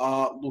Bulleye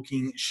are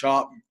looking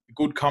sharp.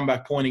 Good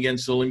comeback point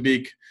against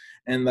Olympic,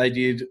 and they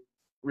did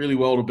really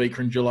well to beat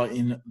Cringilla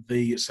in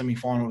the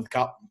semi-final of the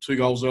Cup. 2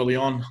 goals early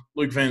on.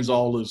 Luke Van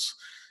Zyl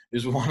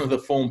is one of the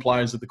form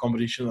players at the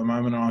competition at the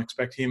moment, and I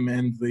expect him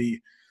and the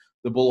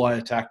Bulleye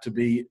attack to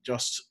be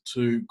just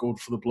too good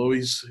for the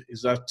Blueies.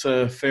 Is that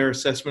a fair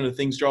assessment of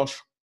things, Josh?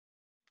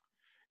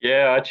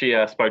 Yeah, I actually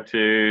spoke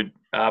to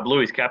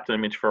Blueies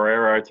captain Mitch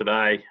Ferrero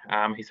today.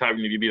 He's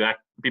hoping to be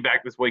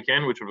back this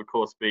weekend, which would of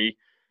course be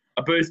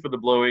a boost for the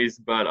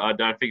Blueies, but I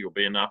don't think it'll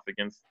be enough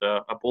against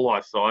a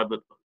Bulleye side that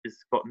has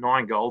got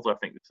 9 goals, I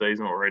think, this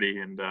season already,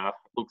 and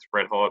looks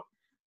red hot.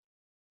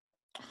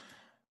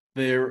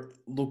 They're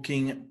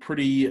looking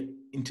pretty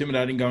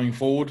intimidating going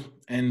forward,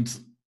 and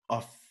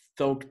I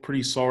felt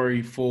pretty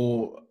sorry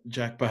for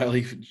Jake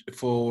Bailey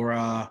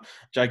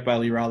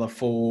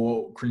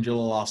for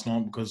Cringilla last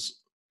night, because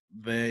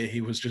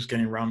he was just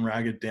getting run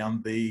ragged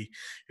down he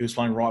was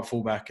playing right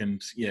fullback, and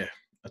yeah,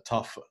 a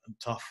tough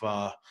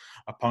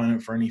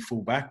opponent for any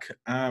fullback.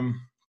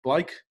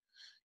 Blake,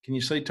 can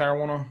you see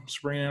Tarrawanna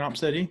springing an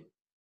upset here?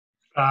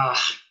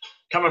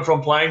 Coming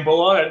from playing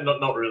Bulleye,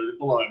 not really.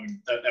 Bulleye, I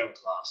mean, they were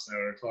class. They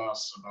were a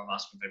class above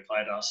us when they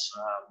played us.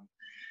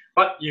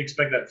 But you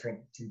expect that from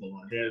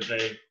Bulleye.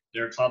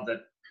 They're a club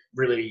that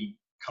really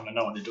kind of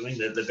know what they're doing.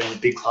 They've been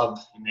a big club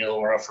in the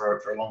Illawarra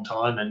for a long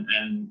time,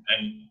 and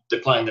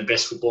they're playing the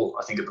best football,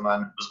 I think, at the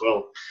moment as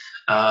well.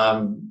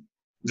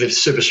 They're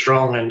super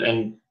strong,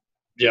 and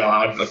yeah,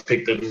 I've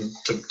picked them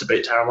to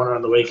beat Tarrawanna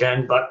on the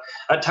weekend. But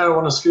at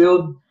Tarrawanna's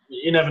field,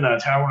 you never know.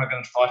 Tarrawanna are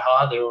going to fight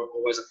hard. They're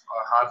always a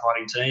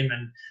hard-fighting team,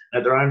 and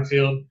at their own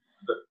field,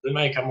 they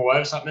may come away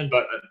with something.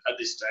 But at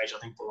this stage, I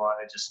think Bulleye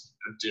are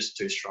just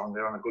too strong.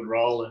 They're on a good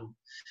roll, and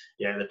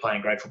yeah, they're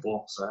playing great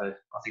football. So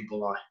I think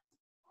Bulleye.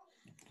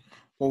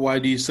 What way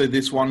do you see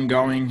this one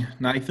going,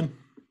 Nathan?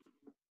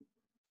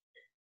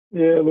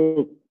 Yeah,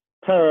 look,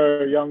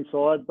 Tara, a young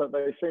side, but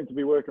they seem to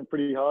be working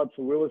pretty hard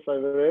for Willis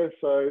over there.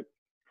 So,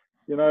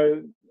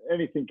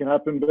 anything can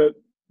happen. But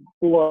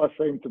Bulli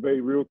seem to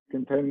be real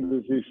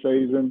contenders this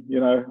season. You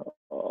know,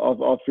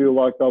 I feel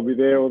like they'll be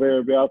there or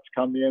thereabouts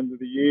come the end of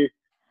the year.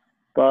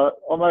 But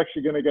I'm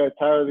actually going to go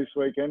Tara this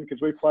weekend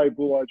because we play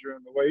Bulli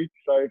during the week.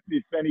 So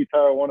if any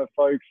Tarrawanna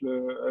folks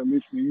are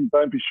listening,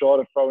 don't be shy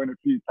to throw in a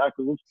few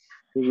tackles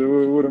because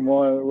we wouldn't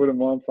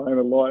mind playing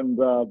a lightened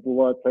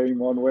Bulli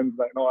team on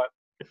Wednesday night.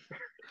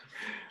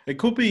 It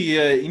could be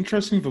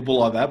interesting for Bull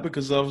like that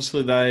because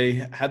obviously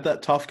they had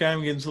that tough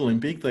game against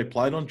Olympic. They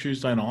played on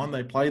Tuesday night.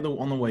 They played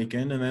on the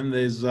weekend, and then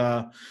there's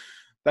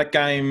that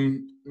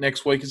game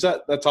next week. Is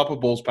that's Upper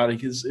Balls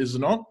Paddock? Is it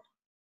not?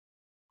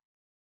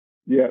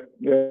 Yeah,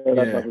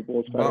 that's Upper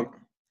Balls Paddock.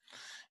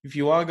 If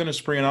you are going to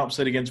spring an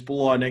upset against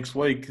Bulleye next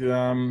week,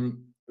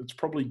 it's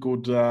probably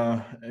good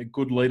a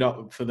good lead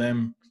up for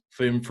them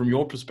from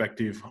your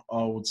perspective,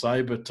 I would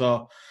say. But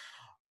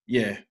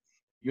yeah.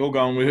 You're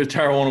going with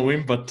Tarrawanna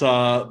win, but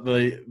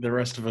the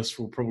rest of us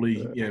will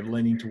probably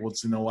leaning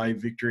towards an away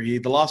victory here.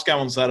 The last game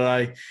on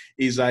Saturday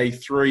is a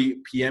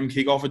 3 p.m.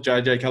 kickoff at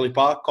JJ Kelly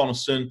Park,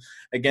 Coniston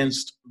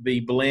against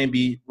the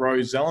Bellambi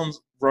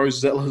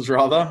Rosellas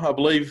rather. I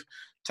believe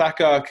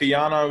Taka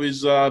Kayano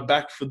is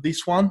back for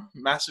this one.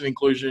 Massive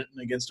inclusion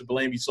against a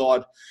Bellambi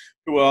side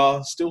who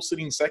are still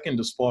sitting second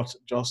despite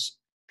just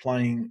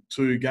playing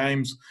 2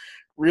 games.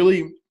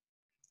 Really,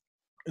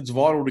 it's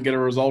vital to get a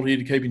result here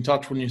to keep in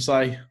touch when you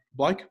say –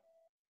 Blake?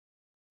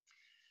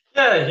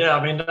 Yeah.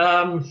 I mean,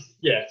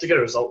 to get a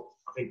result,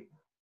 I think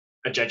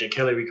at JJ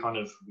Kelly we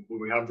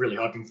are really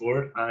hoping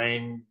for it. I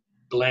mean,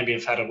 Bellambi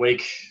have had an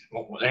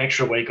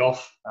extra week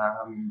off,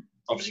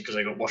 obviously because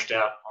they got washed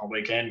out on the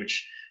weekend,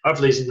 which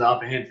hopefully is in the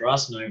upper hand for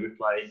us. And we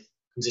play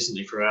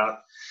consistently throughout.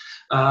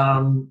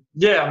 I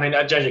mean,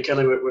 at JJ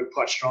Kelly we're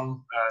quite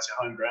strong. It's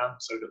our home ground,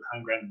 so we've got the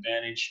home ground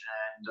advantage,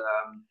 and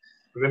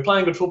we've been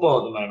playing good football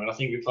at the moment. I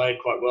think we played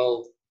quite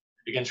well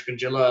against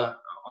Gringilla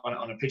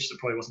on a pitch that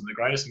probably wasn't the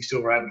greatest. We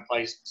still were able to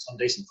play some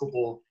decent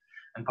football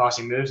and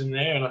passing moves in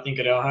there. And I think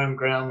at our home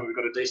ground, where we've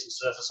got a decent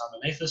surface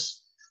underneath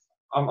us,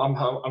 I'm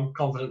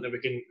confident that we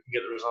can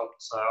get the result.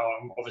 So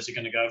I'm obviously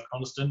going to go with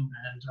Coniston,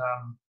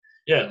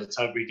 and let's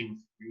hope we can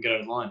get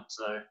over the line.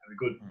 So it'll be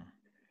good.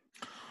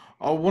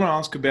 I want to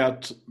ask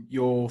about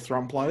your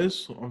Thrum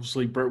players.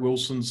 Obviously, Brett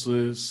Wilson's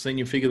the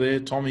senior figure there.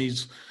 Tommy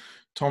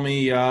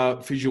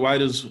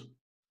Figueroa's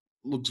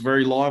looks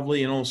very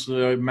lively, and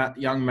also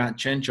young Matt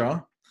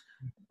Chencha.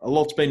 A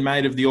lot's been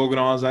made of the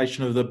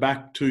organisation of the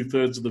back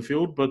 2/3 of the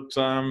field, but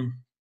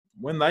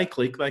when they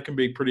click, they can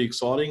be pretty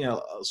exciting.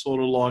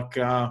 Sort of like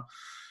the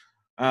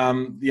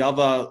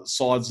other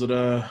sides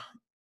that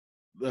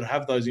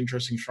have those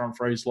interesting front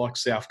threes, like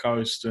South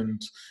Coast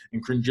and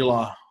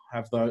Cringilla,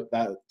 have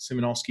that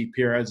Simonowski,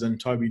 Perez, and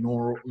Toby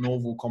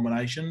Norval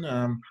combination.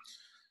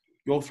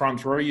 Your front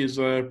three is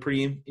a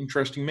pretty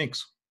interesting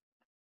mix.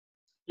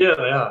 Yeah,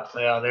 they are.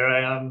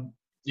 They're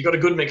you got a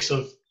good mix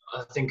of,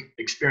 I think,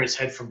 experienced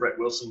head from Brett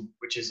Wilson,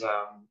 which is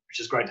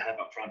great to have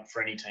up front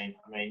for any team.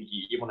 I mean,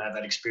 you want to have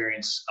that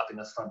experience up in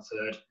the front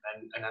third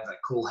and have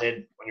that cool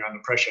head when you're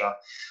under pressure. I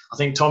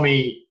think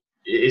Tommy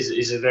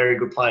is a very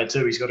good player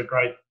too. He's got a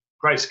great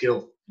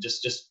skill,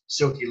 just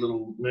silky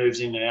little moves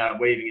in and out,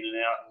 weaving in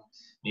and out, and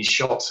his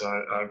shots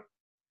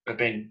have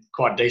been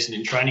quite decent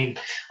in training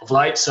of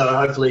late. So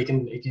hopefully he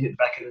can hit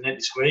back in the net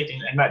this week.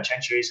 And Matt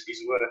Chencha is a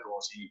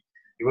workhorse. He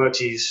works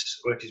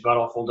his butt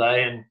off all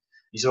day, and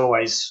he's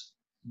always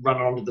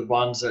running onto the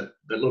ones that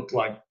look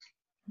like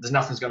there's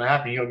nothing's going to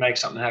happen. He'll make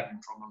something happen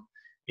from them.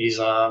 He's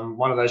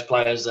one of those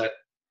players that,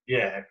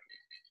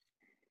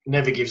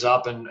 never gives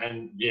up, and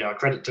I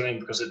credit to him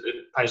because it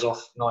pays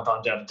off 9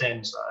 times out of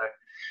 10. So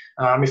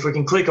if we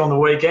can click on the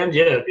weekend,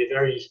 it'd be a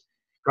very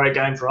great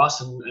game for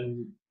us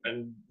and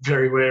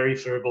very wary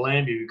for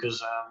Bellambi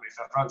because if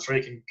our front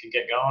three can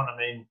get going, I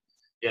mean,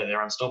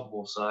 they're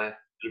unstoppable. So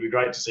it'll be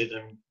great to see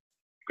them.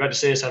 Great to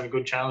see us have a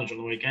good challenge on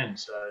the weekend.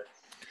 So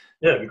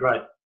it'd be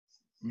great.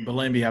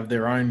 Bellambi have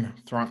their own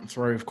front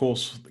three, of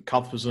course.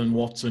 Cuthbertson,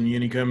 Watson,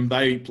 Unicum.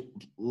 They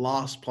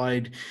last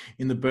played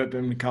in the Burt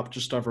Benton Cup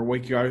just over a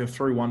week ago, a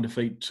 3-1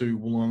 defeat to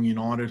Wollongong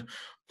United.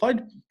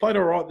 Played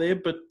all right there,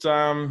 but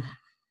I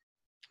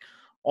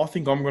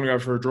think I'm going to go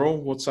for a draw.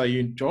 What say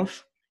you,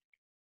 Josh?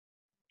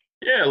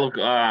 Yeah, look,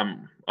 I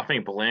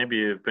think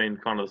Bellambi have been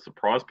kind of the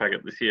surprise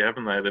packet this year,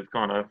 haven't they? They've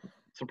kind of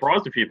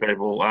surprised a few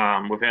people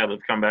with how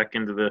they've come back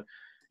into the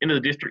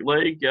district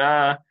league.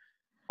 I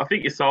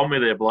think you sold me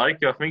there,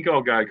 Blake. I think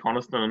I'll go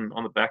Coniston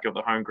on the back of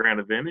the home ground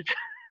advantage.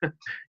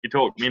 You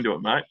talked me into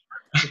it, mate.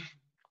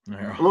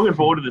 Yeah. I'm looking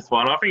forward to this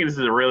one. I think this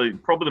is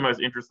probably the most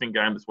interesting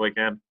game this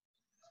weekend.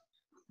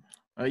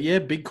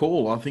 Big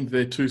call. I think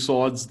they're two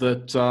sides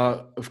that,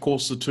 of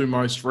course, the two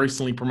most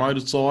recently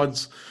promoted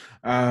sides,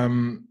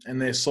 and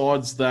they're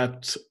sides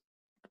that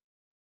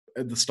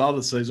at the start of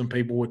the season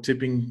people were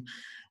tipping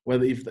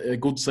whether if a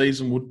good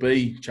season would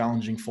be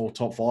challenging for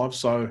top 5.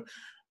 So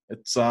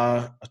it's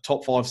a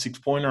top 5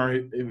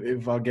 6-pointer,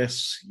 if I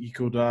guess you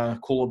could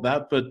call it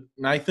that. But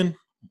Nathan,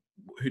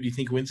 who do you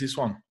think wins this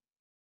one?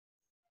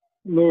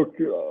 Look,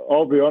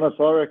 I'll be honest.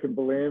 I reckon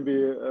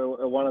Bellambi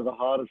are one of the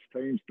hardest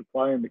teams to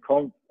play in the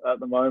comp at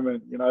the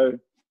moment. You know,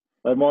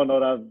 they might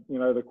not have,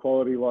 the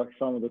quality like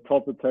some of the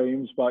topper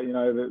teams, but,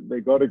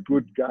 they've got a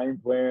good game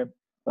plan.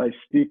 They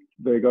stick,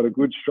 they've got a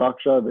good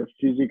structure, they're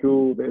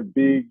physical, they're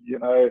big,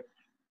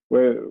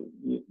 where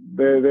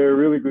they're a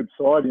really good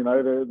side,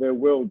 they're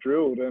well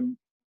drilled. And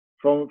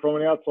from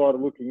an outsider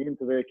looking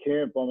into their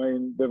camp, I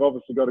mean, they've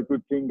obviously got a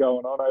good thing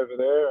going on over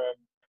there,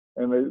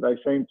 and they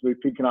seem to be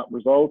picking up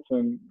results,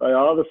 and they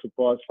are the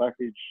surprise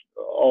package,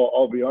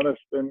 I'll be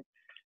honest. And,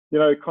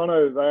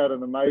 Connor, they had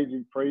an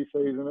amazing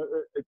pre-season.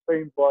 It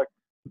seems like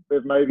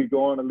they've maybe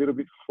gone a little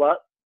bit flat.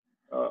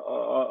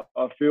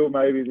 I feel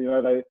maybe,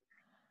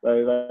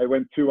 they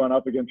went 2-1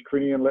 up against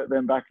Crinny and let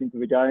them back into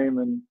the game,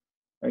 and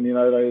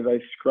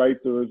they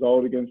scraped the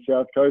result against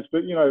South Coast.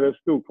 But, there's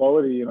still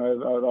quality.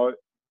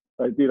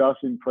 They did us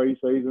in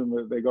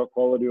pre-season. They got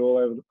quality all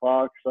over the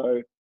park.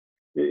 So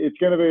it's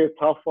going to be a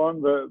tough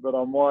one, but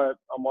I might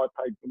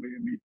take the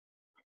Leonby.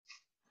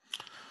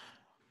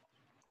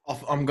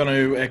 I'm going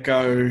to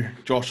echo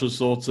Josh's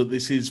thoughts that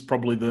this is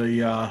probably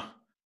the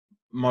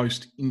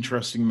most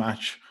interesting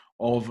match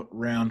of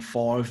round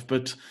 5,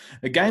 but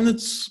a game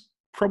that's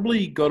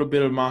probably got a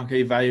bit of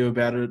marquee value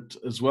about it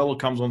as well. It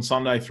comes on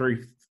Sunday,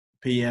 3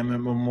 p.m. at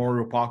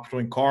Memorial Park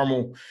between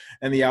Corrimal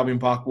and the Albion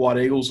Park White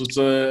Eagles. It's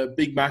a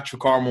big match for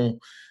Corrimal,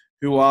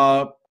 who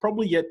are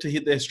probably yet to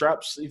hit their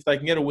straps. If they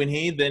can get a win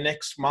here, their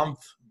next month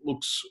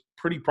looks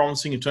pretty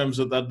promising in terms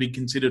of they'd be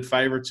considered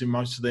favourites in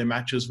most of their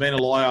matches.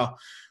 Vanalaya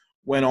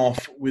went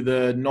off with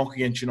a knock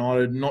against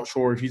United. Not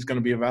sure if he's going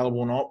to be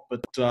available or not,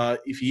 but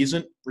if he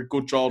isn't, Rick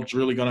Goodchild's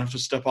really going to have to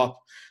step up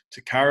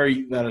to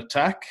carry that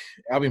attack.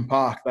 Albion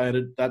Park, they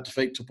had that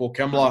defeat to Port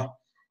Kembla.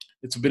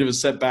 It's a bit of a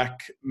setback,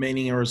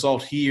 meaning a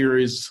result here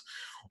is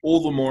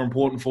all the more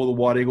important for the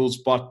White Eagles.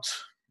 But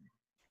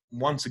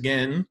once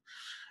again,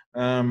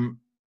 I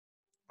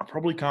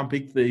probably can't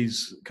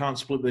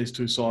split these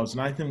two sides.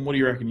 Nathan, what do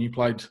you reckon? You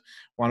played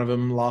one of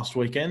them last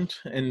weekend,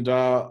 and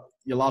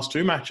your last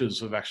 2 matches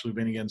have actually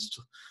been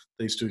against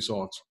these two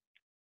sides.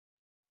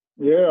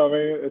 Yeah, I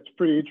mean, it's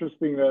pretty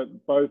interesting that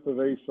both of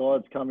these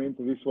sides come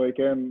into this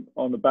weekend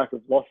on the back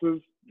of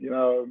losses.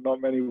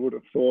 Not many would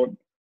have thought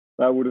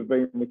that would have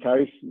been the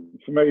case.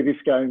 For me, this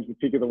game's the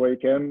pick of the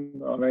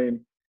weekend. I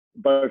mean,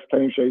 both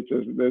team sheets,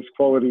 there's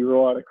quality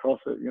right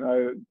across it.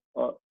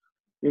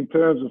 In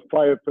terms of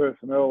player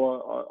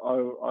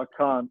personnel, I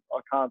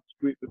can't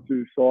split the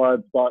two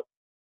sides, but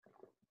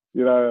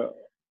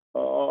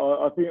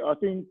I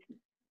think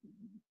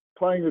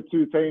playing the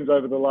two teams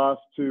over the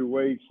last 2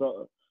 weeks,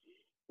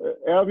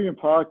 Albion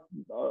Park,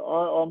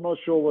 I'm not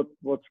sure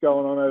what's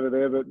going on over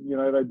there, but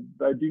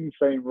they didn't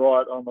seem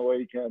right on the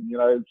weekend.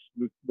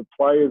 It's the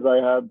players they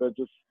had,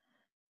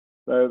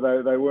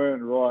 they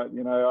weren't right.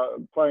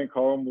 Playing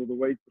Corrimal the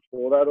week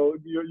before that, or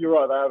you're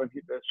right, they haven't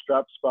hit their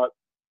straps, but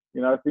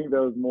I think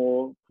there was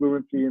more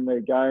fluency in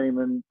their game,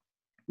 and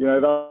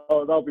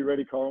they'll be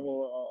ready.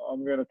 Corrimal,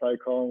 I'm going to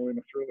take Corrimal in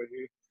a thriller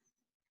here.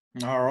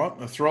 All right,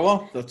 a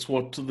thriller. That's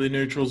what the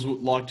neutrals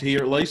would like to hear,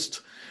 at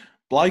least.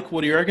 Blake,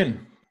 what do you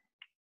reckon?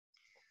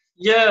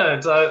 Yeah,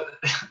 it's an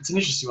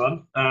interesting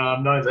one.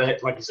 No,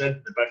 like you said,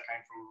 they both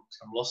came from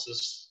some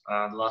losses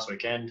the last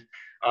weekend.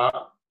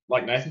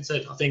 Like Nathan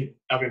said, I think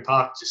Albion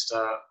Park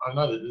I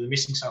know that they're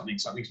missing something.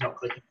 Something's not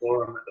clicking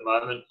for them at the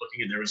moment.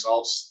 Looking at their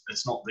results,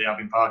 it's not the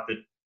Albion Park that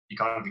you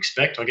kind of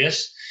expect, I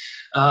guess.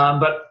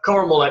 But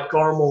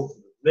Corrimal,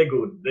 they're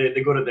good.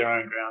 They're good at their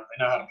own ground.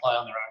 They know how to play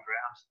on their own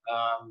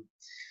ground.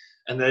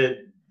 And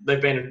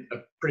they've been a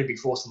pretty big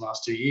force in the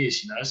last 2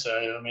 years,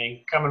 So, I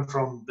mean, coming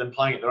from them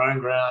playing at their own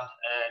ground,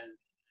 and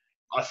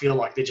I feel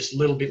like they're just a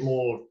little bit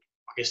more,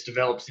 I guess,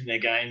 developed in their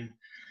game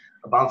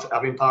above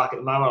Albion Park at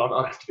the moment.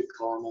 I'd have to pick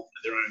Corrimal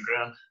at their own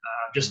ground.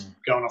 Just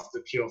going off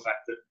the pure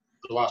fact that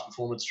the last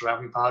performance to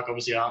Albion Park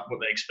obviously aren't what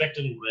they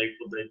expected and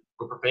what they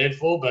were prepared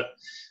for. But,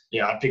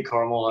 yeah, I'd pick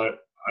Corrimal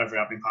over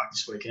Albion Park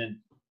this weekend.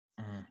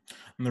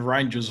 And the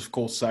Rangers, of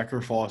course,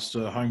 sacrificed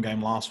a home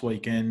game last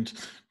weekend,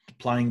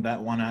 playing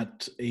that one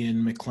at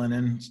Ian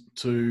McLennan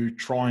to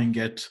try and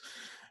get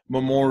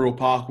Memorial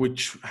Park,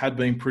 which had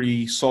been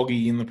pretty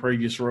soggy in the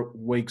previous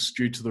weeks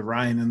due to the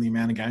rain and the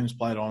amount of games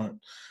played on it.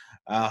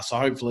 So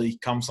hopefully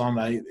come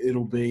Sunday,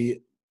 it'll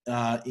be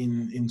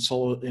in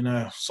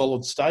a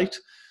solid state.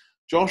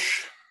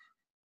 Josh,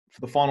 for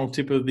the final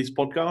tip of this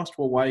podcast,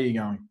 what way are you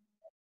going?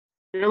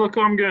 Yeah, look,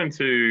 I'm going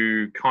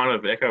to kind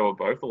of echo what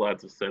both the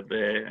lads have said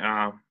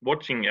there.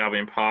 Watching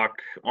Albion Park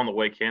on the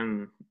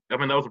weekend, I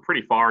mean, that was a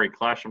pretty fiery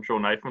clash. I'm sure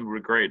Nathan would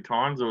agree at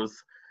times. It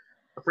was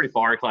a pretty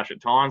fiery clash at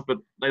times, but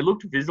they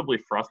looked visibly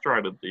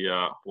frustrated,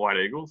 the White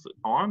Eagles, at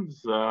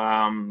times.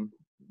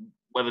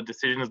 Whether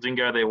decisions didn't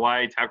go their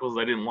way, tackles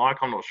they didn't like,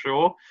 I'm not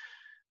sure.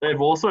 They've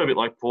also, a bit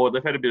like Port,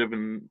 they've had a bit of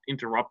an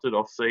interrupted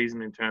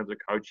off-season in terms of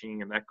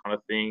coaching and that kind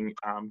of thing.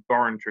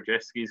 Goran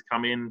Trajewski's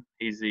come in.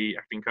 He's the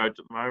acting coach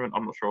at the moment.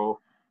 I'm not sure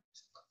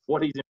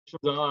what his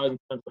intentions are in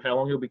terms of how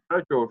long he'll be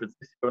coach or if it's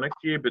this year or next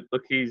year. But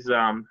look, he's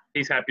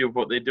happy with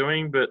what they're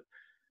doing. But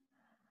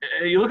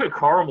you look at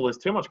Corrimal, there's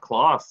too much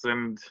class,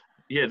 and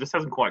yeah, it just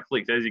hasn't quite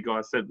clicked. As you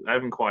guys said, they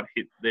haven't quite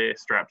hit their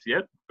straps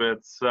yet. But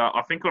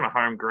I think on a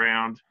home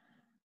ground,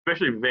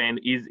 especially if Van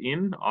is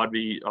in, I'd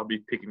be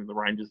picking the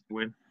Rangers to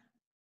win.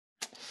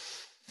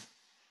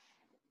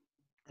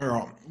 All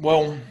right.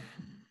 Well,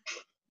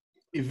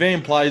 if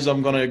Van plays,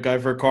 I'm going to go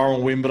for a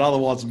Coral win, but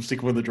otherwise I'm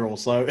sticking with the draw.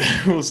 So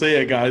we'll see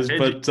how it goes.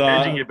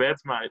 Hedging your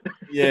bets, mate.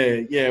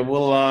 yeah.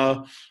 Well,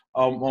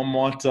 I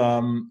might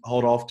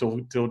hold off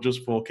till just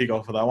before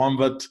kickoff for that one.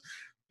 But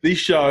this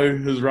show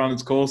has run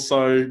its course.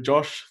 So,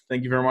 Josh,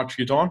 thank you very much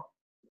for your time.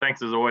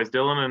 Thanks as always,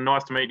 Dylan, and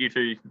nice to meet you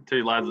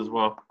two lads as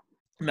well.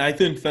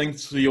 Nathan,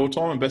 thanks for your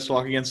time and best of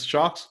luck against the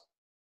Sharks.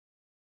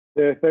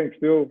 Yeah, thanks,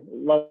 Bill.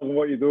 Loving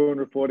what you're doing,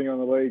 reporting on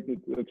the league.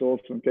 It's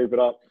awesome. Keep it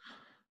up.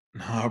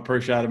 No, I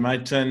appreciate it,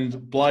 mate.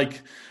 And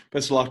Blake,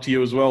 best of luck to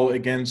you as well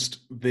against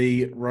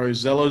the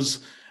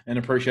Rosellas, and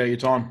appreciate your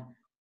time.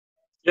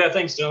 Yeah,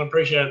 thanks, Dylan.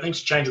 Appreciate it. Thanks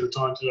for changing the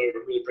time too. I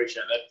really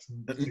appreciate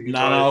that. No,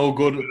 all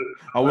good.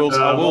 I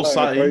will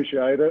say.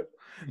 Appreciate it.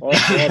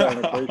 I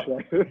don't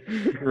appreciate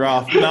it.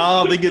 Rough.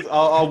 No, I think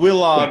I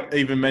will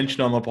even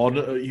mention on the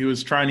pod. He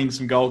was training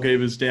some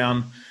goalkeepers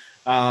down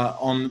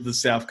on the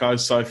South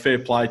Coast, so fair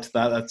play to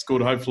that. That's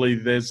good. Hopefully,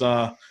 there's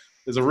a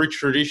rich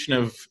tradition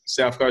of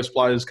South Coast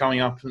players coming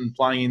up and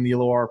playing in the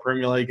Illawarra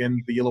Premier League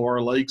and the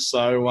Illawarra League.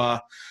 So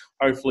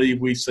hopefully,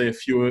 we see a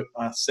few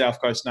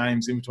South Coast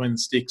names in between the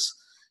sticks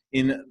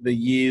in the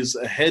years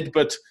ahead.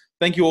 But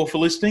thank you all for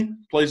listening.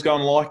 Please go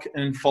and like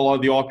and follow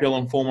the IPL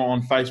Informer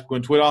on Facebook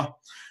and Twitter.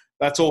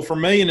 That's all from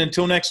me, and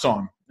until next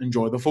time,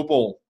 enjoy the football.